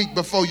next week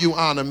before you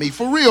honor me?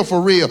 For real.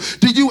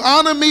 Did you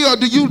honor me or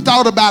do you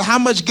thought about how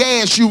much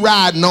gas you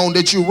riding on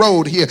that you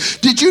rode here?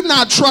 Did you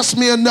not trust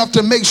me enough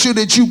to make sure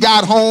that you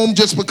got home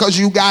just because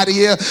you got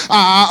here?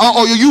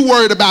 Or you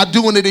worried about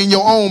doing it in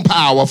your own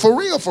power? For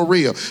real.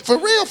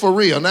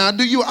 Now,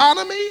 do you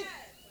honor me?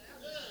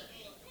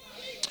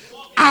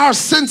 Our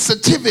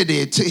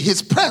sensitivity to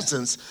his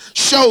presence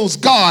shows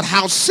God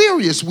how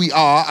serious we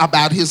are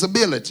about his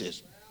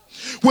abilities.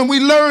 When we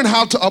learn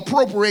how to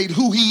appropriate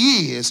who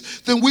he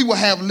is, then we will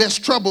have less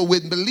trouble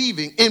with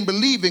believing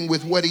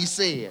with what he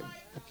said.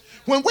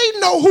 When we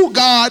know who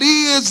God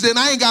is, then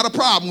I ain't got a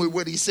problem with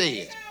what he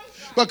said.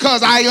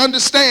 Because I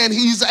understand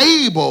he's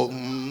able.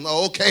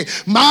 Okay,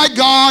 my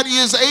God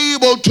is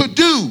able to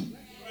do.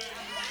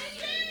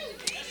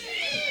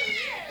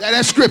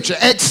 That's scripture.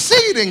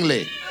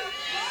 Exceedingly,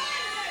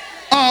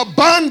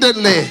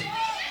 abundantly,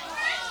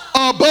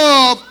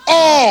 above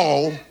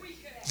all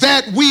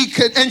that we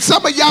could. And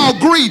some of y'all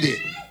greedy.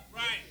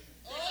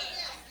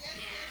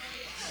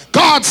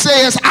 God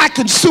says, I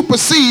can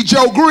supersede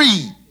your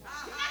greed.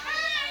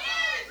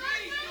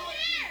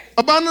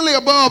 Abundantly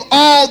above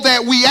all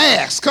that we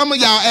ask. Some of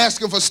y'all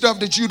asking for stuff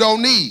that you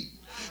don't need.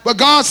 But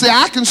God said,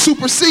 I can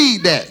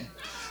supersede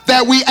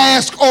that we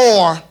ask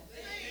or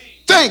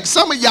think.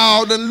 Some of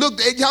y'all done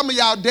looked at, some of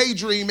y'all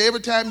daydream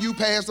every time you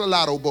pass the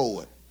lotto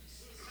board.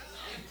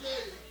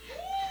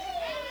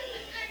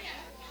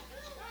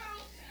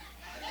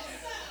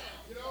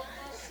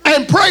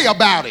 And pray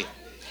about it.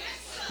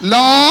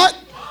 Lord,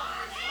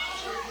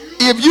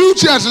 if you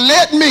just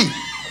let me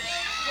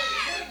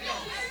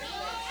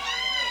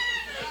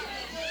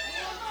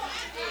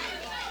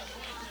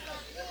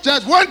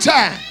just one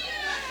time,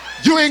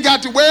 you ain't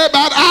got to worry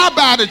about I'll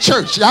buy the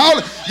church. Y'all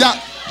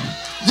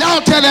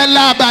tell that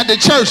lie about the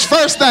church.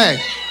 First thing,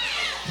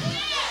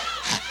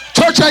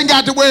 church ain't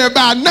got to worry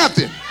about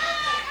nothing.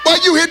 Well,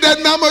 you hit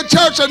that number of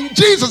church and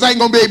Jesus ain't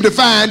gonna be able to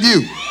find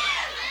you.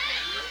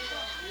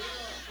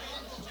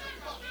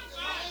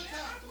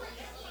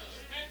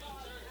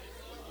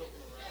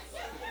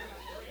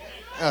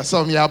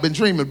 Some of y'all been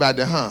dreaming about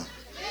that, huh?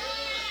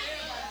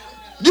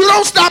 You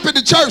don't stop at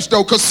the church,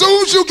 though, because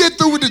soon as you get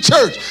through with the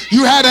church,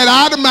 you have that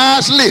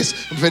itemized list.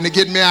 I'm finna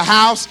get me a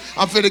house.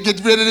 I'm finna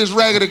get rid of this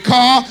raggedy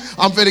car.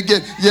 I'm finna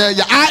get,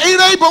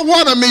 it ain't but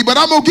one of me, but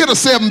I'm going to get a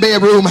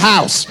 7-bedroom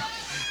house.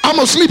 I'm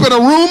going to sleep in a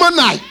room a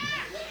night.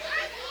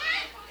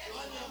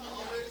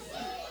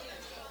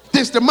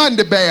 This the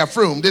Monday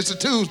bathroom. This the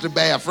Tuesday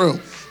bathroom.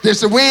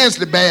 This the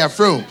Wednesday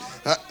bathroom.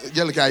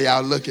 You look how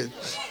y'all looking.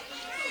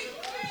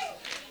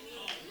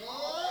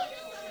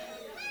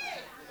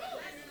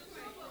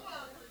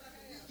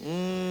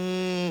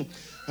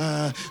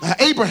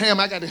 Abraham,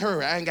 I got to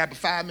hurry. I ain't got but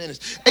 5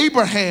 minutes.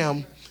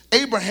 Abraham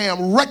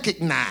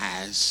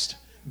recognized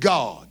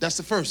God. That's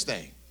the first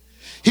thing.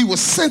 He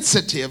was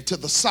sensitive to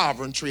the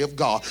sovereignty of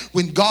God.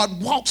 When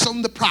God walks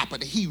on the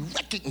property, he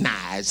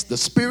recognized the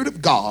Spirit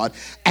of God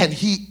and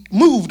he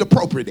moved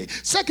appropriately.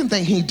 Second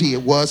thing he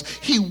did was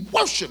he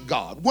worshiped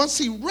God. Once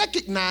he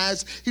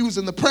recognized he was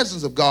in the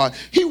presence of God,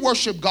 he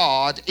worshiped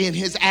God in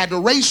his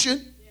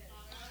adoration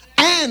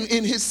and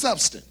in his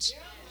substance.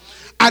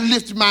 I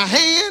lift my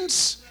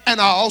hands and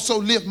I also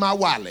lift my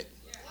wallet.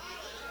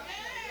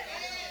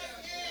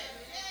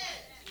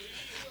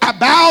 I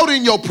bowed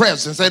in your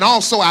presence and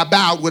also I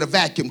bowed with a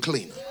vacuum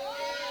cleaner.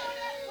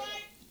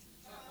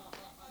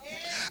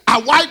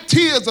 I wiped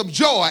tears of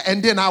joy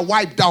and then I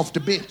wiped off the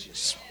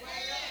benches.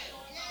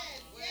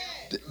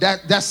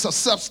 That's a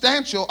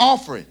substantial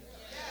offering.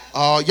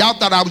 Y'all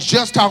thought I was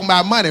just talking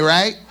about money,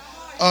 right?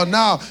 Oh,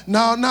 no.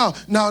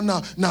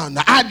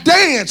 I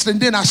danced and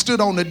then I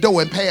stood on the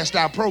door and passed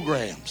out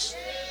programs.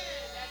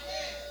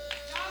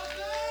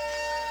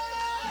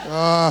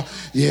 I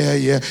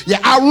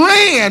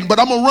ran, but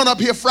I'm going to run up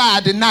here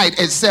Friday night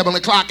at 7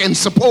 o'clock and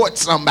support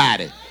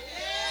somebody.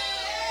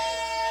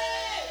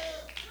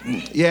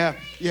 Yeah.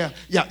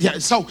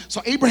 So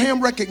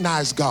Abraham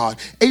recognized God.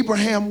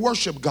 Abraham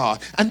worshiped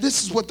God. And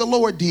this is what the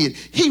Lord did.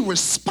 He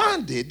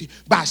responded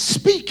by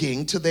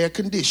speaking to their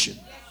condition.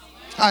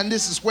 And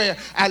this is where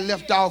I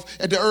left off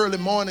at the early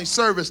morning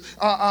service.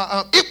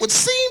 It would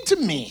seem to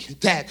me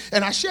that,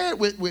 and I shared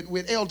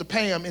with Elder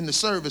Pam in the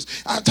service,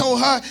 I told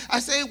her, I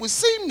said, it would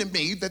seem to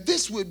me that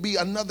this would be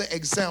another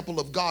example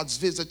of God's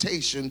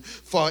visitation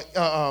for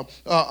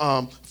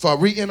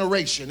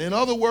reiteration. In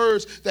other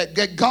words,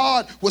 that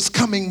God was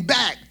coming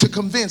back to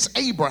convince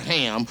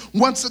Abraham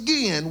once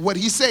again what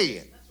he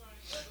said.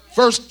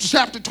 First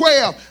chapter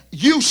 12,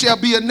 you shall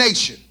be a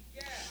nation.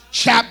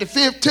 Chapter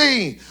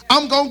 15,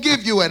 I'm going to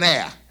give you an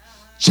heir.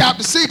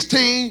 Chapter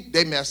 16,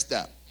 they messed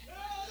up.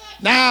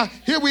 Now,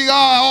 here we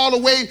are all the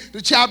way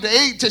to chapter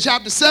 8 to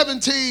chapter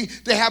 17,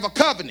 they have a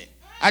covenant.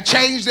 I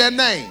changed their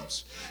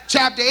names.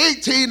 Chapter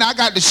 18, I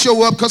got to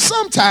show up because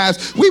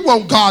sometimes we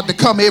want God to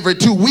come every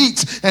 2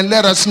 weeks and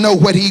let us know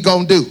what he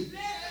going to do.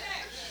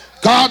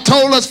 God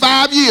told us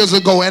 5 years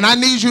ago, and I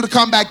need you to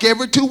come back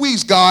every 2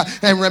 weeks, God,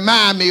 and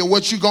remind me of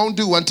what you're going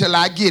to do until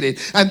I get it.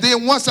 And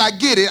then once I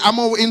get it, I'm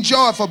going to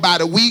enjoy it for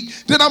about a week.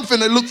 Then I'm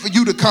finna look for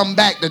you to come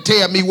back to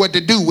tell me what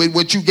to do with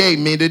what you gave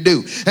me to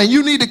do. And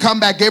you need to come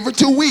back every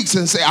 2 weeks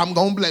and say, I'm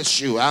going to bless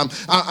you. I'm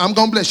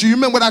going to bless you. You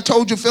remember what I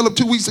told you, Philip,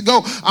 2 weeks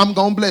ago? I'm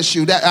going to bless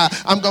you.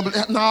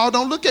 No,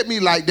 don't look at me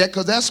like that,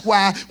 because that's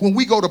why when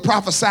we go to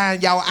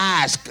prophesying, y'all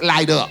eyes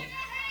light up.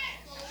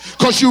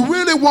 Because you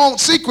really want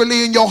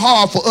secretly in your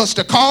heart for us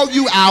to call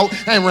you out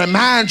and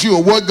remind you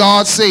of what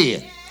God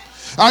said.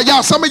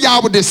 Some of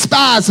y'all were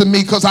despising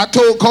me because I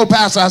told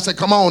co-pastor, I said,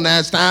 come on now,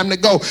 it's time to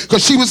go.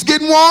 Because she was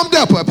getting warmed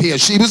up here.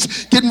 She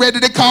was getting ready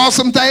to call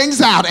some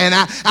things out. And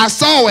I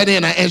saw it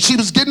in her. And she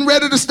was getting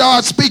ready to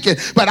start speaking.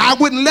 But I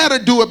wouldn't let her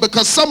do it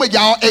because some of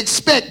y'all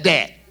expect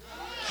that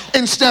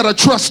instead of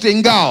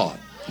trusting God.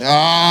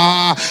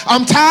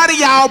 I'm tired of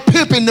y'all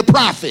pimping the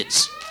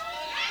prophets.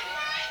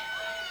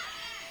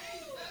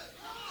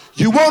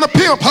 You want to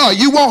pimp her.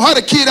 You want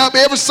her to get up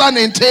every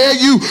Sunday and tell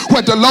you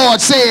what the Lord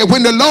said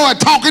when the Lord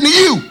talking to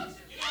you.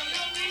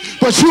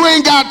 But you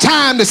ain't got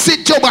time to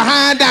sit your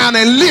behind down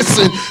and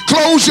listen,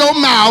 close your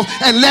mouth,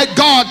 and let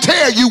God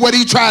tell you what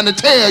he's trying to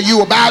tell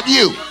you about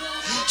you.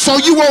 So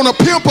you want to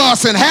pimp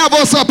us and have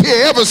us up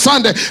here every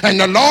Sunday, and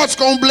the Lord's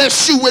going to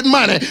bless you with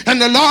money, and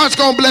the Lord's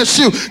going to bless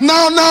you.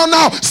 No.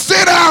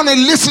 Sit down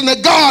and listen to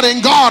God,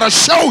 and God will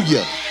show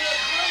you.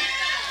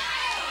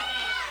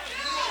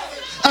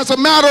 As a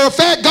matter of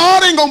fact,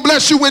 God ain't gonna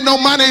bless you with no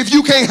money if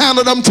you can't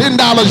handle them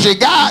 $10 you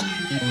got.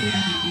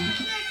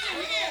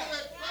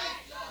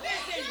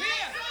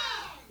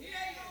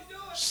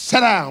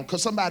 Sit down,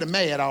 because somebody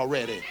mad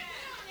already.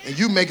 And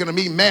you making them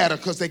even madder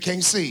because they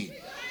can't see.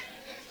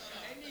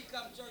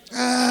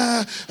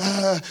 I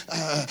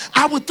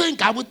would think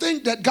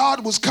that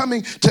God was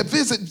coming to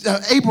visit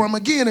Abram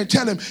again and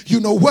tell him, you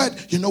know what,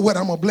 I'm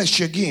gonna bless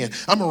you again.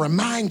 I'm gonna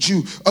remind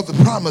you of the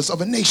promise of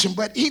a nation,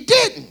 but he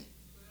didn't.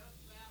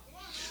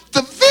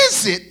 The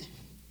visit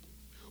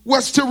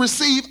was to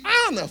receive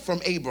honor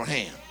from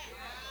Abraham.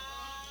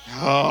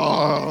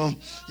 Oh,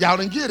 y'all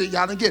didn't get it.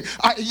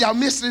 Y'all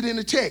missed it in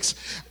the text.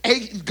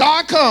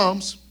 God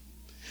comes.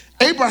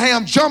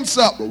 Abraham jumps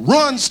up,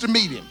 runs to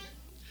meet him.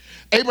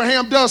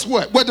 Abraham does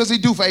what? What does he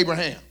do for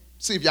Abraham?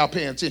 See if y'all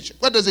paying attention.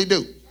 What does he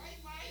do?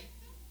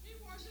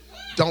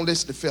 Don't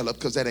listen to Philip,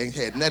 because that ain't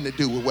had nothing to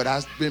do with what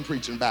I've been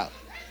preaching about.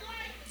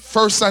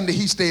 First Sunday,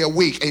 he stay a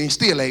week, and he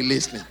still ain't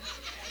listening.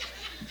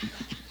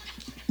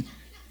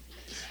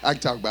 I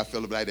can talk about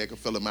Philip like that,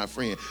 because Philip my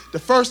friend. The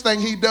first thing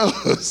he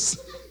does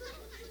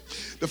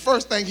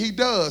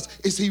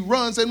is he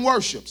runs and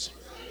worships.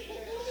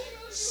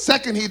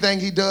 Second thing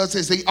he does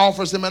is he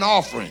offers him an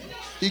offering.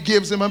 He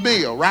gives him a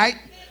meal, right?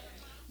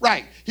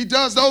 Right. He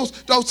does those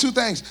two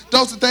things.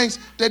 Those are things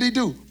that he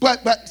do.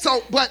 But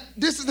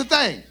this is the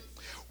thing.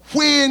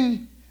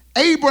 When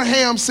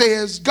Abraham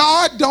says,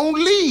 God, don't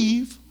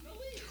leave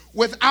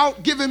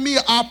without giving me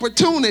an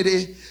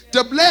opportunity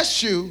to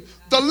bless you,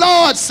 the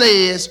Lord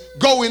says,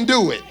 go and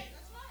do it.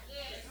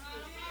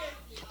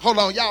 Hold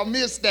on, y'all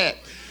missed that.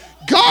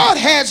 God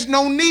has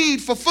no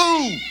need for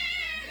food.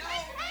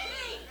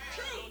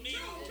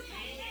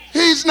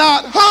 He's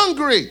not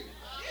hungry.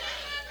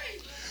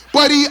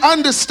 But he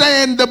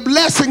understands the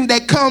blessing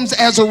that comes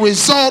as a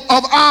result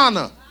of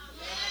honor.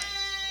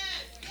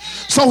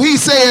 So he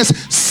says,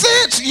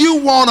 since you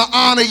want to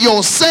honor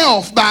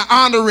yourself by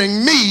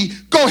honoring me,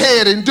 go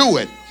ahead and do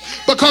it.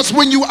 Because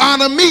when you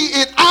honor me,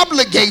 it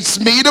obligates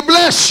me to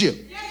bless you.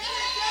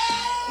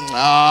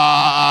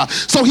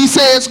 So he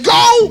says,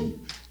 go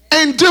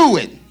and do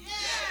it.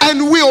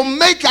 And we'll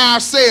make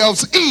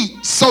ourselves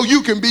eat so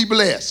you can be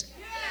blessed.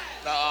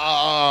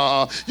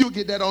 You'll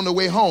get that on the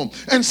way home.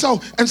 And so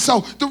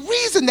the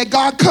reason that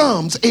God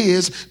comes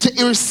is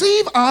to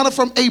receive honor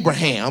from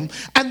Abraham.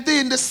 And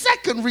then the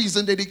second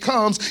reason that he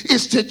comes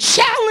is to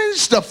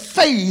challenge the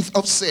faith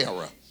of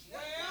Sarah.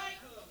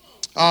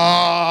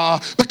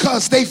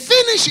 Because they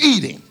finish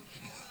eating.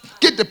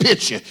 Get the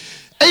picture.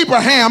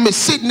 Abraham is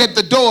sitting at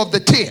the door of the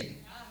tent.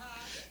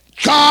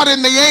 God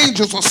and the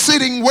angels are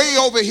sitting way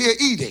over here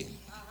eating.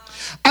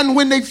 And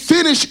when they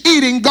finish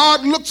eating,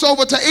 God looks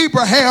over to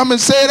Abraham and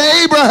said,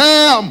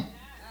 Abraham,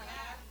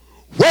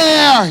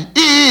 where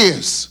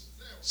is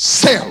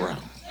Sarah?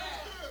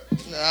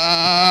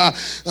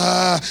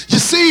 You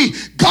see,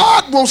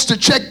 God wants to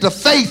check the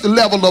faith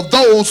level of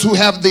those who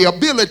have the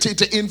ability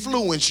to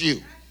influence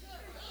you.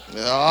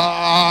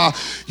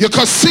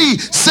 Because see,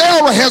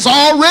 Sarah has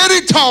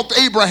already talked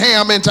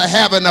Abraham into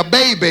having a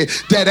baby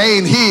that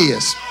ain't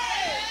his.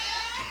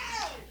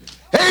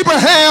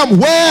 Abraham,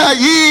 where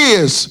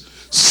is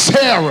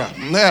Sarah?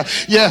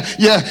 Yeah.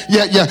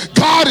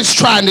 God is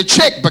trying to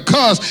check,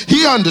 because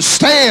he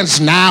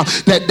understands now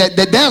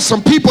that there's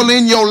some people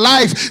in your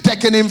life that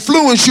can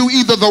influence you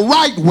either the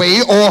right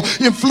way or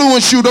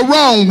influence you the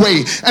wrong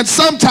way. And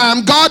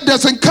sometimes God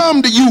doesn't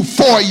come to you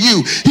for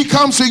you. He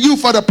comes to you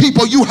for the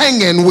people you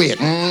hanging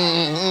with.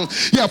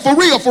 Yeah, for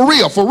real.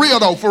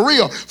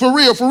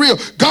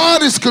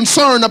 God is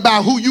concerned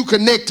about who you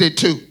connected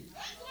to.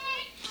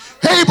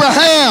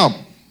 Abraham,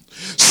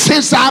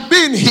 since I've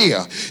been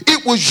here,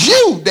 it was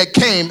you that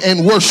came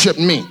and worshiped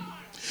me.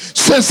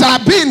 Since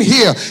I've been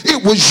here,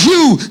 it was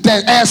you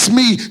that asked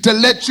me to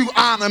let you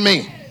honor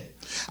me.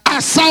 I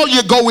saw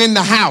you go in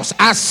the house.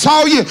 I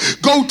saw you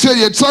go to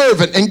your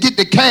servant and get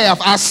the calf.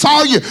 I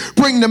saw you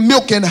bring the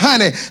milk and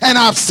honey. And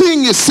I've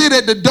seen you sit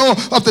at the door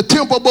of the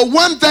temple. But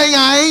one thing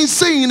I ain't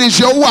seen is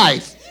your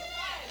wife.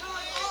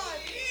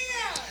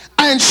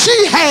 And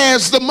she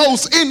has the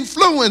most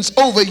influence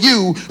over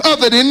you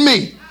other than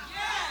me.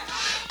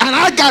 And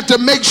I got to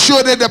make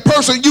sure that the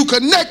person you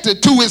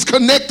connected to is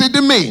connected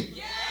to me.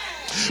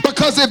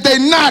 Because if they're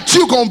not,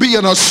 you're going to be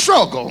in a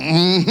struggle.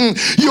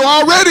 You're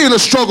already in a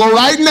struggle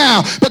right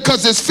now,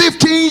 because it's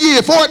 14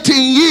 years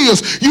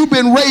you've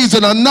been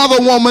raising another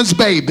woman's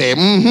baby.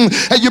 And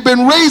you've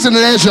been raising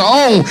it as your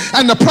own.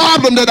 And the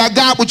problem that I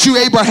got with you,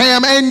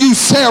 Abraham, and you,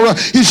 Sarah,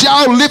 is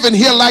y'all living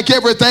here like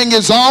everything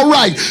is all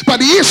right. But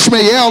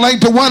Ishmael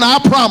ain't the one I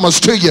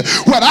promised to you.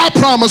 What I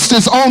promised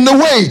is on the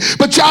way.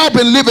 But y'all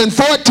been living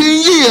 14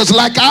 years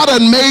like I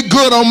done made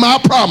good on my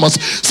promise.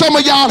 Some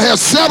of y'all have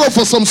settled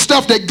for some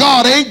stuff that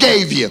God ain't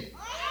gave you.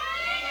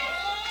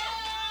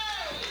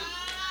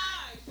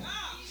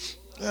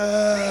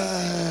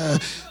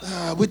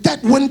 With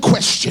that one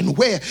question,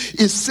 where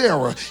is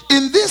Sarah?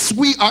 In this,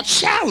 we are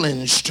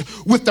challenged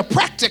with the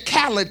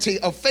practicality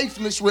of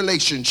faithless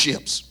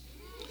relationships.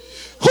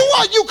 Who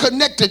are you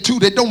connected to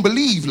that don't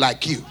believe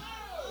like you?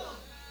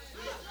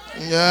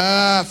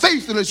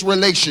 Faithless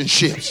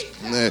relationships.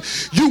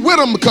 You with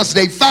them because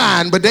they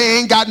fine, but they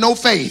ain't got no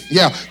faith.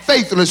 Yeah,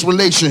 faithless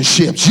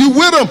relationships. You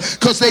with them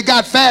because they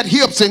got fat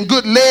hips and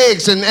good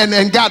legs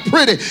and got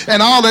pretty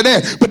and all of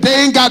that, but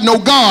they ain't got no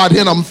God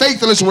in them.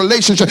 Faithless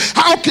relationships.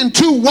 How can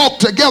two walk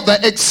together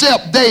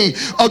except they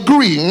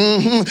agree?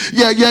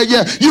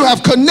 Yeah. You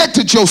have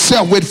connected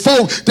yourself with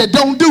folk that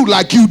don't do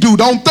like you do,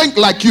 don't think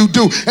like you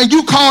do, and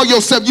you call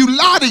yourself, you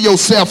lie to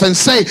yourself and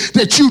say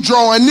that you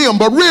drawing them,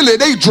 but really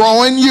they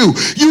drawing you.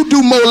 You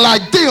do more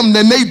like them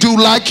than they do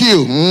like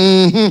you.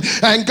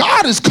 And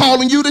God is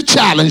calling you to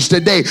challenge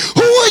today.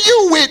 Who are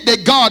you with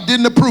that God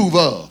didn't approve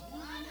of?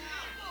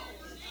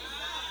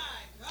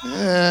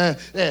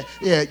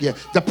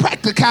 The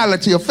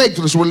practicality of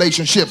faithless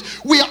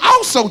relationships. We are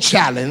also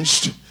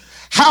challenged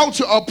how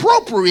to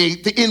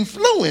appropriate the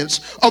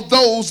influence of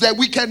those that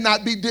we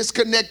cannot be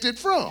disconnected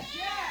from.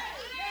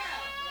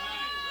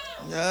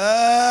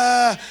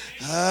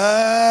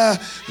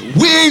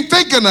 We ain't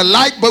thinking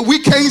alike, but we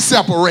can't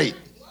separate.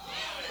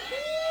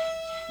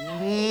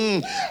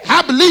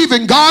 I believe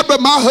in God,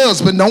 but my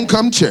husband don't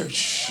come to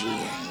church.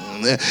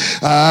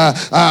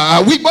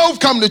 We both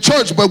come to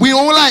church, but we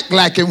don't act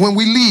like it when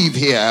we leave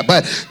here.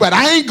 But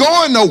I ain't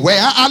going nowhere.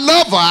 I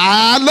love her.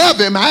 I love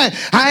him. I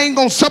ain't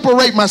going to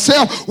separate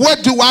myself.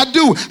 What do I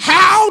do?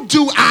 How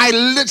do I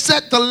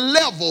set the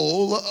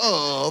level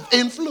of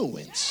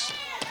influence?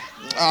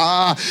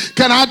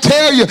 Can I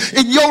tell you,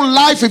 in your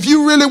life, if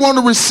you really want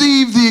to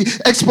receive the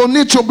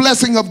exponential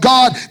blessing of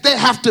God, there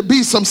have to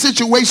be some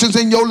situations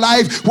in your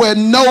life where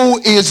no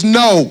is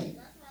no.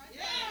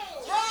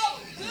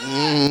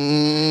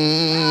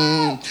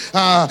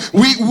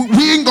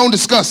 We ain't gonna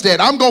discuss that.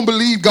 I'm gonna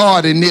believe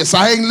God in this.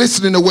 I ain't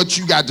listening to what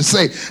you got to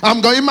say.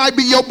 It might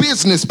be your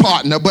business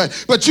partner,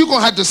 but you're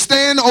gonna have to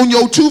stand on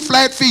your 2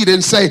 flat feet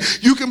and say,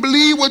 you can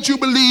believe what you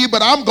believe,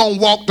 but I'm gonna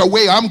walk the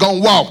way I'm gonna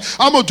walk.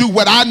 I'm gonna do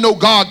what I know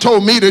God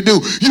told me to do.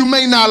 You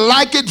may not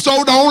like it,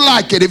 so don't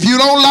like it. If you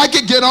don't like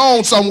it, get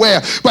on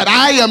somewhere. But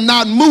I am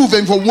not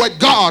moving from what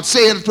God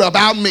said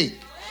about me.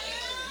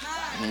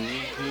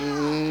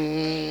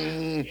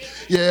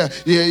 Yeah.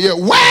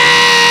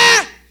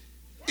 Where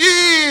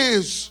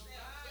is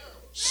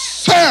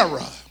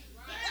Sarah?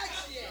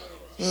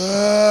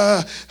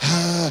 I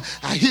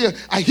hear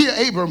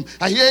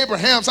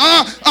Abraham's.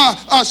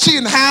 She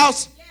in the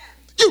house.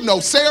 You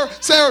know Sarah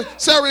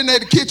in there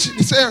in the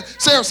kitchen.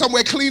 Sarah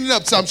somewhere cleaning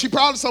up something. She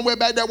probably somewhere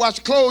back there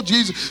washing clothes.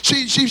 Jesus,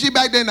 she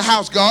back there in the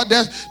house. God,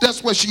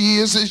 that's where she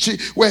is.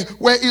 Where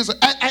is her?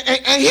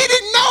 And he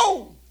didn't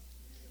know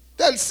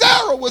that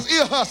Sarah was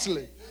ear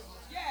hustling.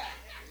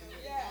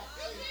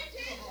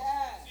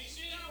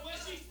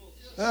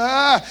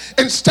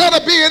 Instead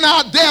of being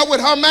out there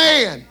with her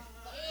man.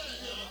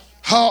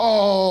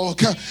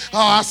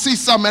 I see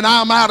something and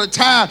I'm out of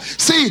time.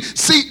 See,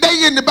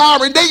 they in the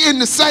bar and they in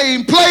the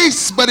same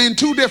place, but in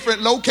 2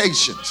 different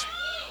locations.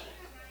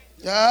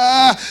 We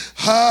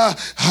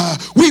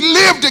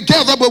live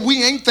together, but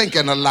we ain't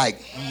thinking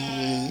alike.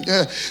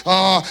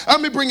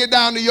 Let me bring it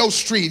down to your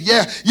street.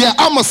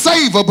 I'm a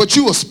saver, but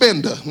you a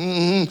spender.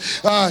 We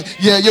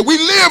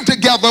live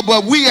together,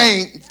 but we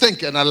ain't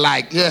thinking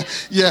alike.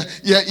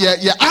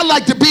 I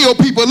like to build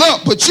people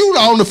up, but you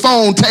on the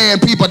phone tearing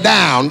people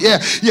down.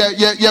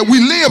 We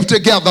live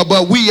together,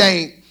 but we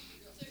ain't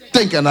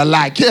thinking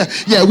alike.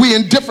 We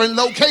in different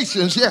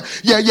locations.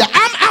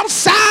 I'm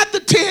outside the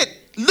tent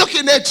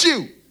looking at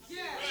you.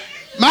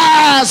 My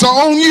eyes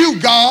are on you,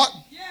 God.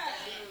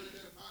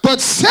 But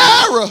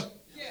Sarah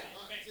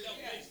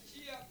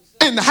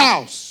in the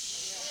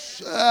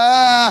house.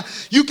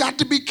 You got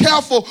to be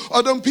careful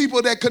of them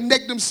people that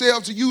connect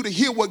themselves to you to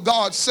hear what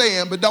God's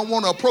saying, but don't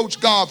want to approach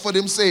God for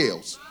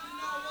themselves.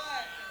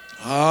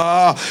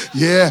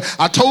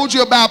 I told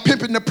you about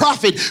pimping the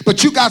prophet,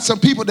 but you got some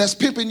people that's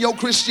pimping your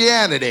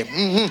Christianity.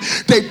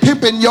 They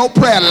pimping your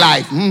prayer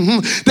life.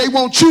 They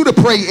want you to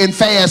pray and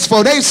fast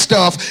for their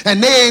stuff,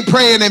 and they ain't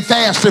praying and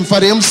fasting for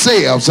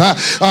themselves.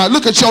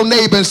 Look at your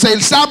neighbor and say,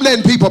 stop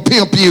letting people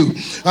pimp you.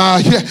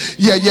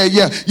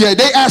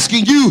 They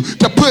asking you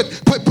to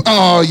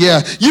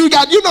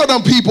you know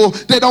them people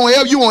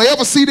that you won't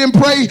ever see them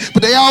pray,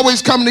 but they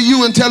always come to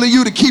you and telling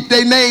you to keep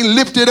their name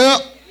lifted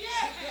up.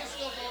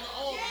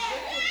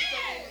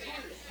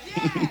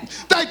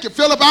 Thank you,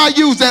 Philip. I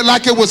use that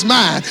like it was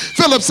mine.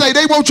 Philip say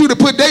they want you to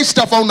put their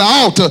stuff on the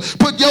altar.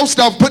 Put their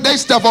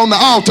stuff on the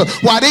altar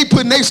while they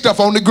putting their stuff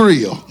on the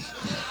grill.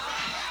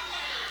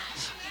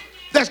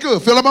 That's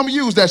good, Philip. I'm going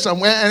to use that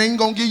somewhere and I ain't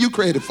going to give you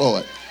credit for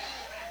it.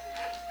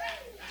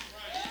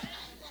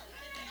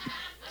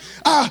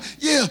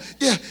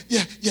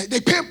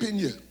 They pimping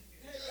you.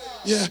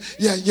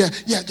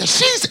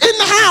 She's in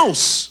the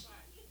house.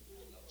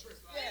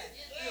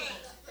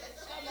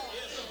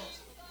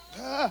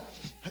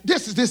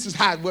 This is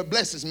what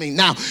blesses me.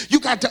 Now, you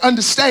got to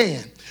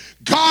understand,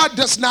 God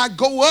does not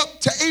go up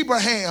to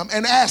Abraham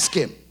and ask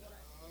him.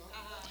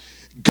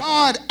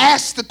 God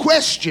asked the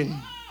question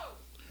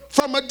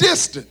from a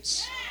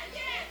distance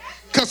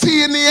because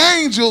he and the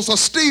angels are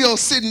still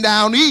sitting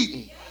down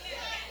eating.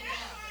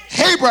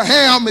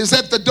 Abraham is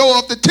at the door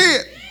of the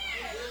tent.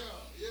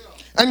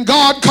 And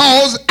God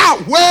calls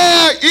out,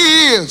 where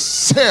is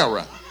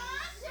Sarah?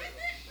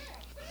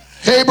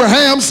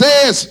 Abraham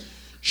says,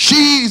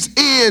 she's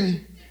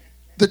in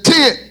the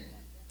tent.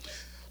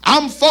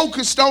 I'm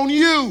focused on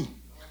you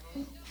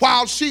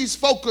while she's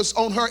focused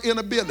on her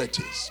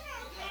inabilities.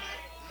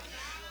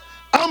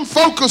 I'm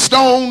focused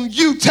on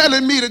you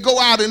telling me to go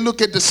out and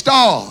look at the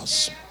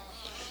stars.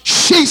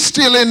 She's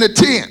still in the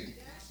tent.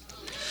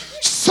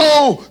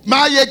 So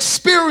my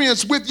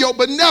experience with your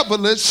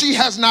benevolence, she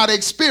has not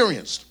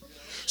experienced.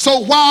 So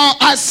while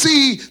I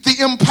see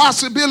the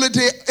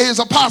impossibility is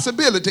a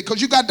possibility, because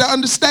you got to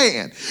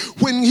understand,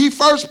 when he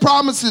first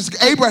promises,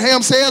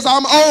 Abraham says,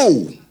 I'm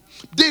old.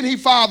 Then he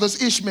fathers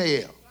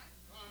Ishmael.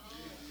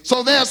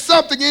 So there's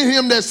something in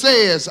him that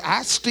says,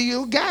 I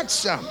still got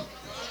something.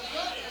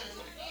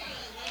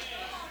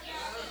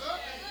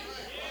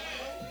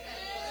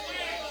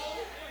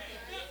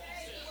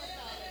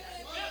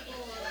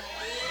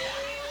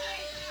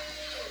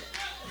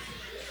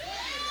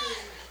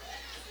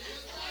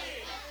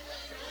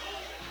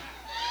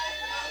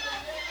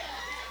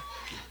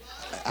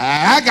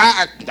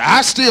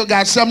 I still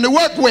got something to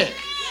work with.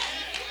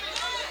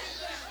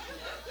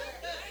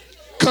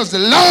 Because the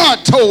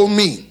Lord told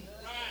me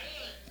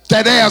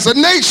that there's a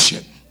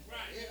nation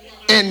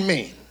in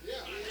me.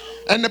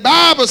 And the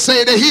Bible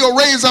says that he'll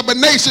raise up a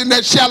nation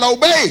that shall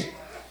obey.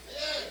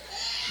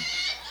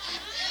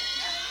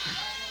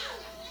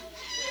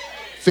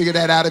 Figure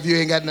that out if you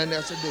ain't got nothing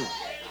else to do.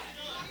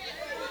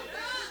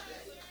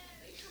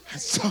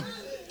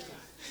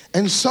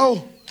 And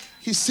so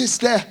he sits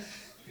there.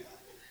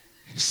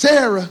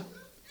 Sarah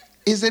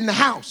is in the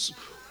house.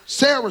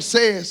 Sarah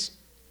says,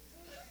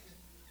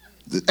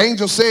 the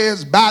angel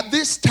says, by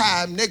this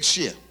time next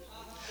year,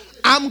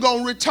 I'm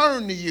going to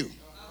return to you.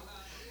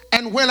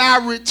 And when I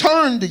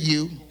return to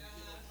you,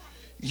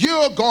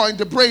 you're going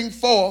to bring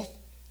forth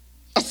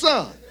a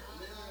son.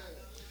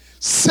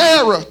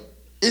 Sarah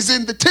is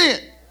in the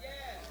tent,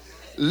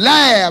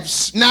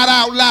 laughs not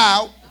out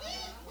loud.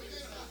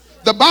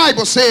 The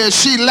Bible says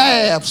she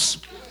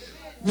laughs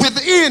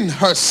within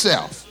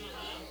herself.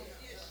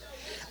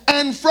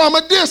 And from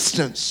a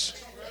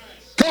distance,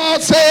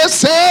 God says,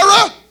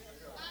 Sarah,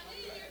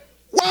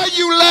 why are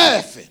you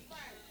laughing?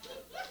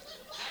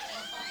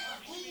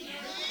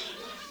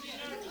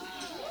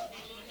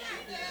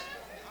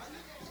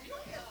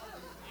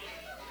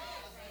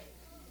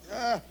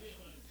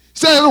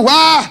 Says,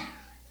 why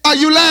are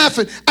you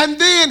laughing? And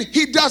then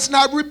he does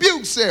not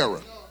rebuke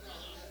Sarah.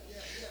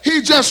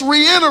 He just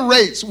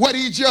reiterates what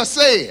he just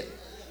said.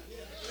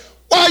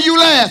 Why are you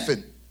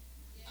laughing?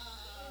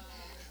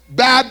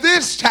 By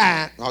this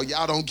time, oh,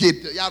 y'all don't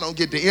get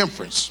the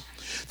inference.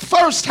 The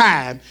first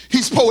time,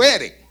 he's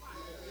poetic.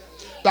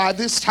 By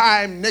this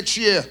time next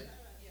year,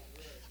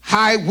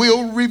 I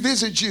will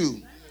revisit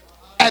you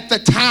at the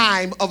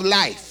time of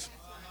life.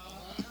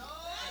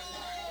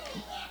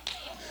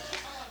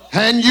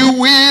 And you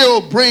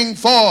will bring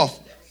forth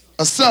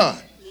a son.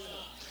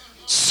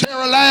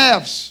 Sarah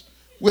laughs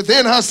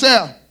within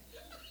herself.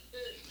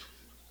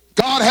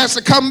 God has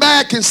to come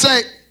back and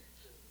say,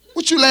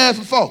 what you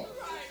laughing for?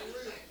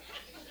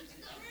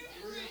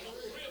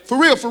 For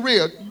real, for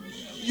real.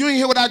 You didn't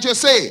hear what I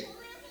just said.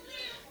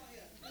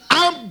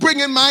 I'm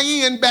bringing my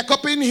end back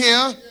up in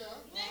here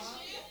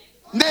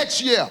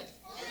next year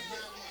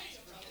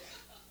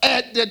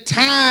at the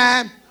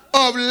time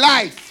of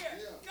life.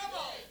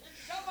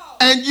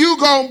 And you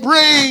gonna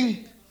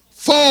bring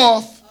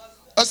forth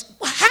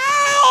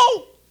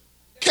how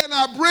can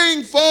I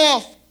bring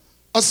forth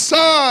a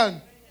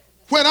son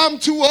when I'm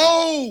too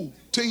old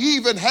to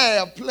even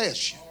have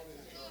pleasure?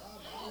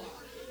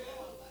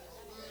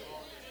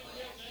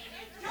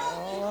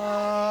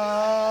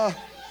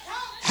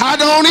 I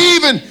don't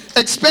even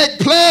expect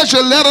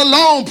pleasure, let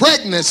alone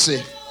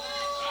pregnancy.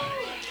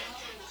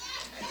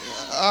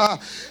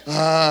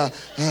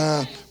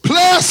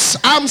 Plus,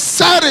 I'm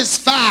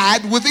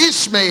satisfied with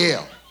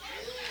Ishmael.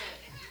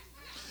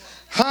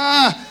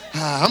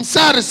 I'm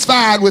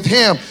satisfied with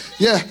him.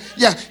 Yeah.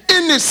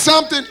 Isn't it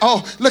something?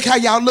 Oh, look how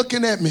y'all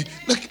looking at me.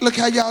 Look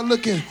how y'all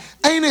looking.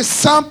 Ain't it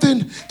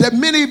something that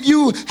many of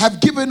you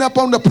have given up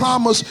on the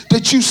promise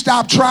that you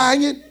stop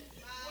trying?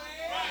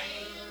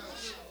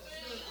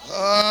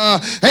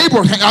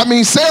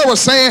 Sarah was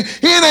saying,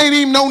 it ain't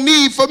even no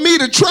need for me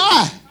to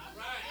try.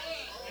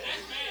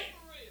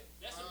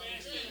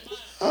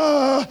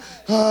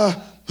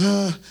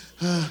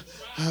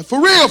 For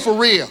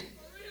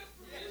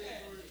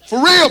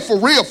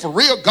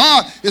real.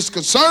 God is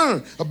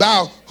concerned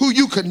about who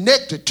you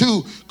connected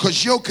to,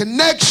 because your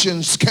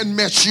connections can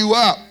mess you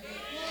up.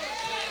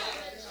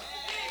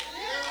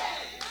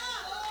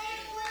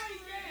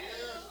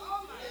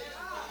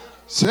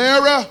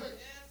 Sarah,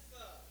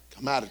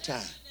 I'm out of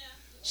time.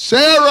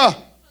 Sarah,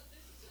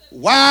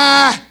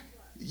 why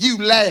you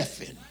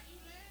laughing?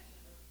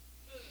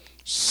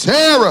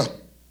 Sarah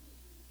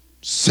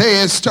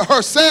says to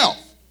herself,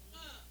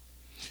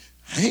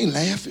 I ain't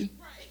laughing.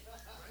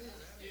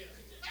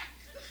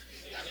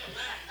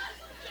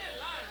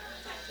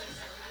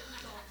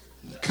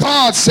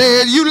 God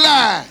said, you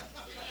lied.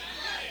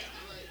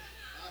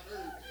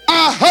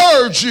 I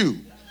heard you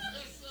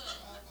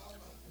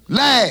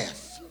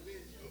laugh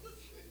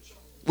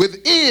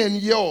within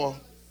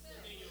yourself.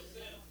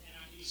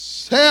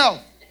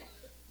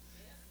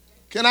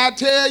 Can I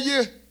tell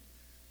you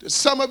that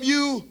some of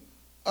you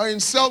are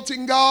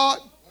insulting God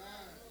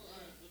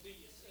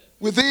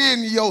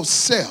within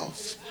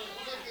yourself?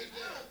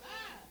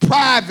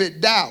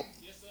 Private doubt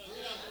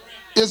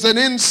is an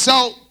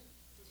insult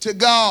to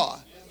God.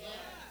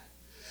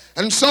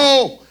 And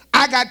so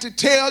I got to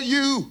tell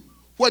you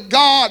what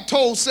God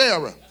told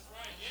Sarah.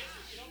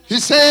 He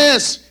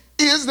says,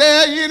 is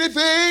there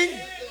anything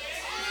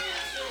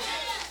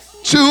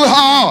too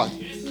hard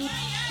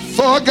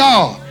for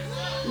God?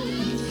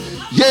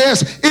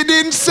 Yes, it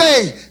didn't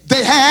say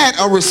they had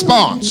a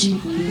response.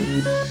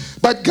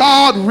 But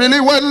God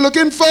really wasn't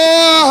looking for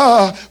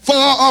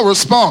a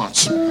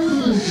response.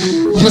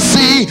 You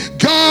see,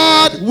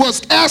 God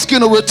was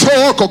asking a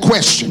rhetorical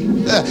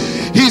question.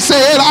 He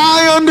said,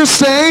 I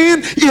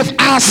understand if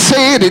I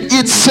said it,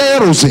 it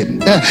settles it.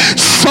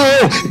 So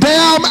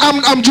damn,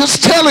 I'm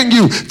just telling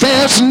you,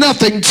 there's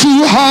nothing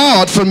too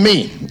hard for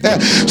me.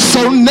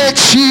 So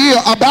next year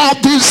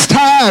about this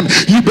time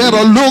you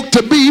better look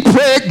to be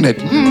pregnant,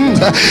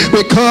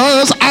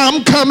 because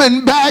I'm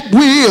coming back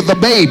with a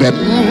baby.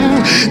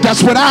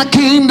 That's what I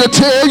came to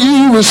tell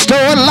you,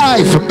 restore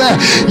life.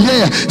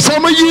 Yeah,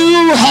 some of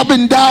you have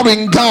been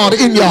doubting God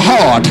in your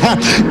heart.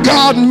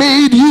 God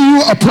made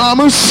you a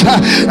promise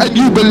and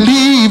you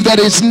believe that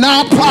it's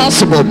not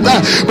possible,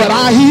 but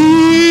I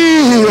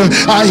hear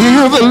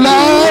the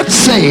Lord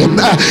saying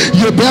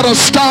you better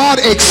start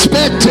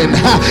expecting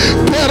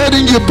better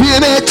than you've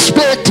been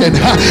expecting,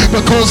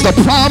 because the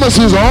promise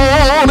is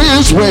on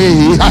its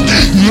way.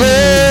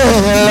 Yeah,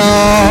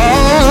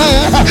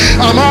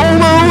 I'm on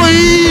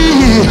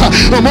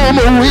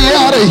my way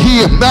out of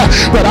here,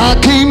 but I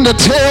came to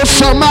tell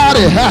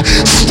somebody,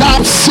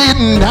 stop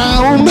sitting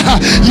down.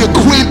 You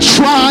quit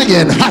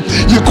trying,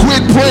 you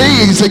quit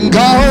praising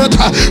God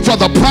for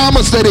the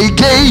promise that he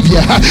gave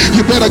you.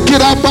 You better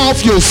get up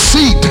off your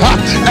seat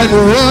and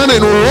run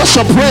and rush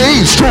a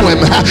praise to him,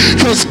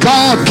 because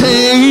God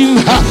came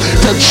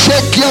to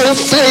check your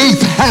faith.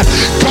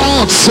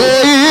 God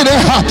said,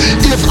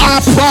 if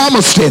I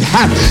promised it,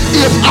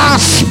 if I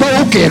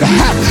spoke it,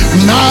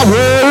 my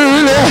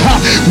word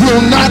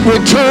will not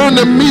return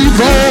to me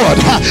void.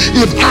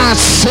 If I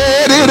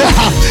said it,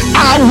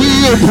 I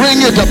will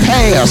bring it to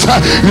pass.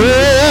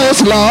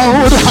 Yes,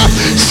 Lord.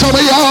 Some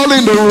of y'all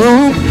in the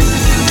room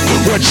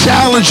were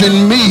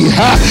challenging me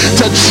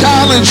to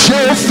challenge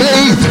your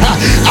faith.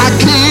 I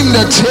came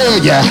to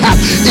tell you,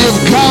 if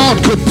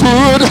God could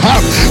put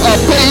a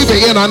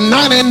baby in a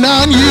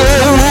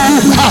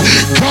 99-year-old,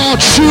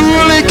 God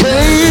surely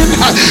can.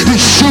 He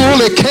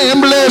surely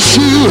can bless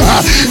you.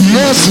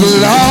 Yes,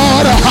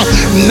 Lord.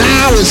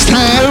 Now it's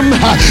time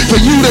for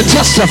you to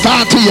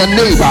testify to your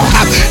neighbor.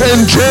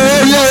 Enjoy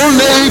your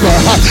neighbor.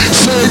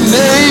 Say,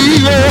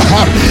 neighbor,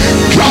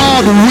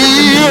 God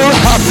will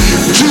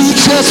do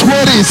just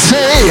what he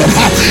said.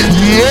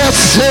 Yes,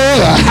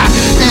 sir.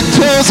 It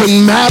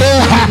doesn't matter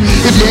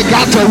if you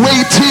got to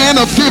wait 10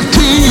 or 15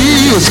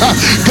 years.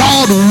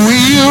 God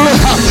will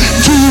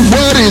do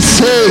what he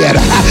said.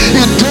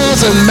 It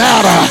doesn't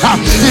matter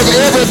if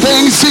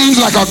everything seems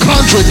like a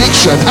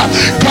contradiction.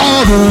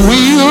 God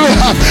will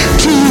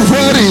do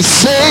what he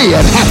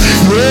said.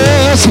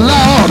 Yes,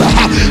 Lord.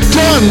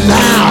 Done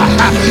now.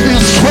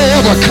 It's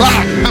 12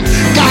 o'clock.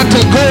 Got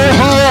to go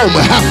home,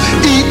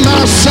 eat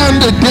my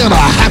Sunday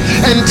dinner,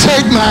 and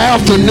take my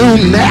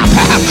afternoon nap.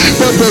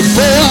 But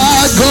before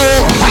I go,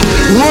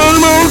 one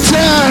more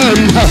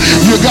time,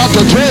 you got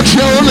to touch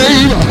your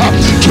neighbor.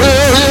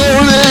 Tell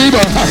your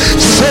neighbor,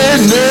 say,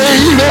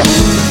 neighbor,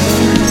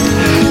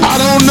 I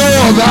don't know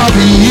about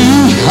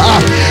you,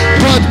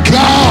 but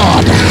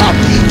God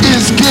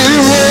is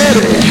getting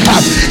ready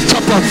to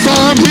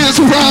perform his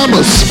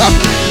promise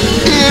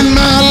in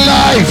my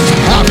life.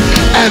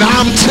 And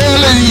I'm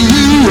telling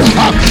you,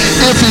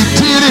 if he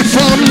did it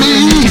for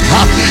me,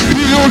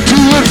 he'll do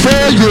it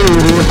for you.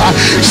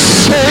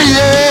 Say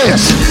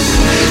yes.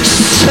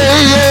 Say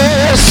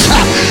yes.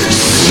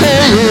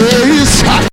 Say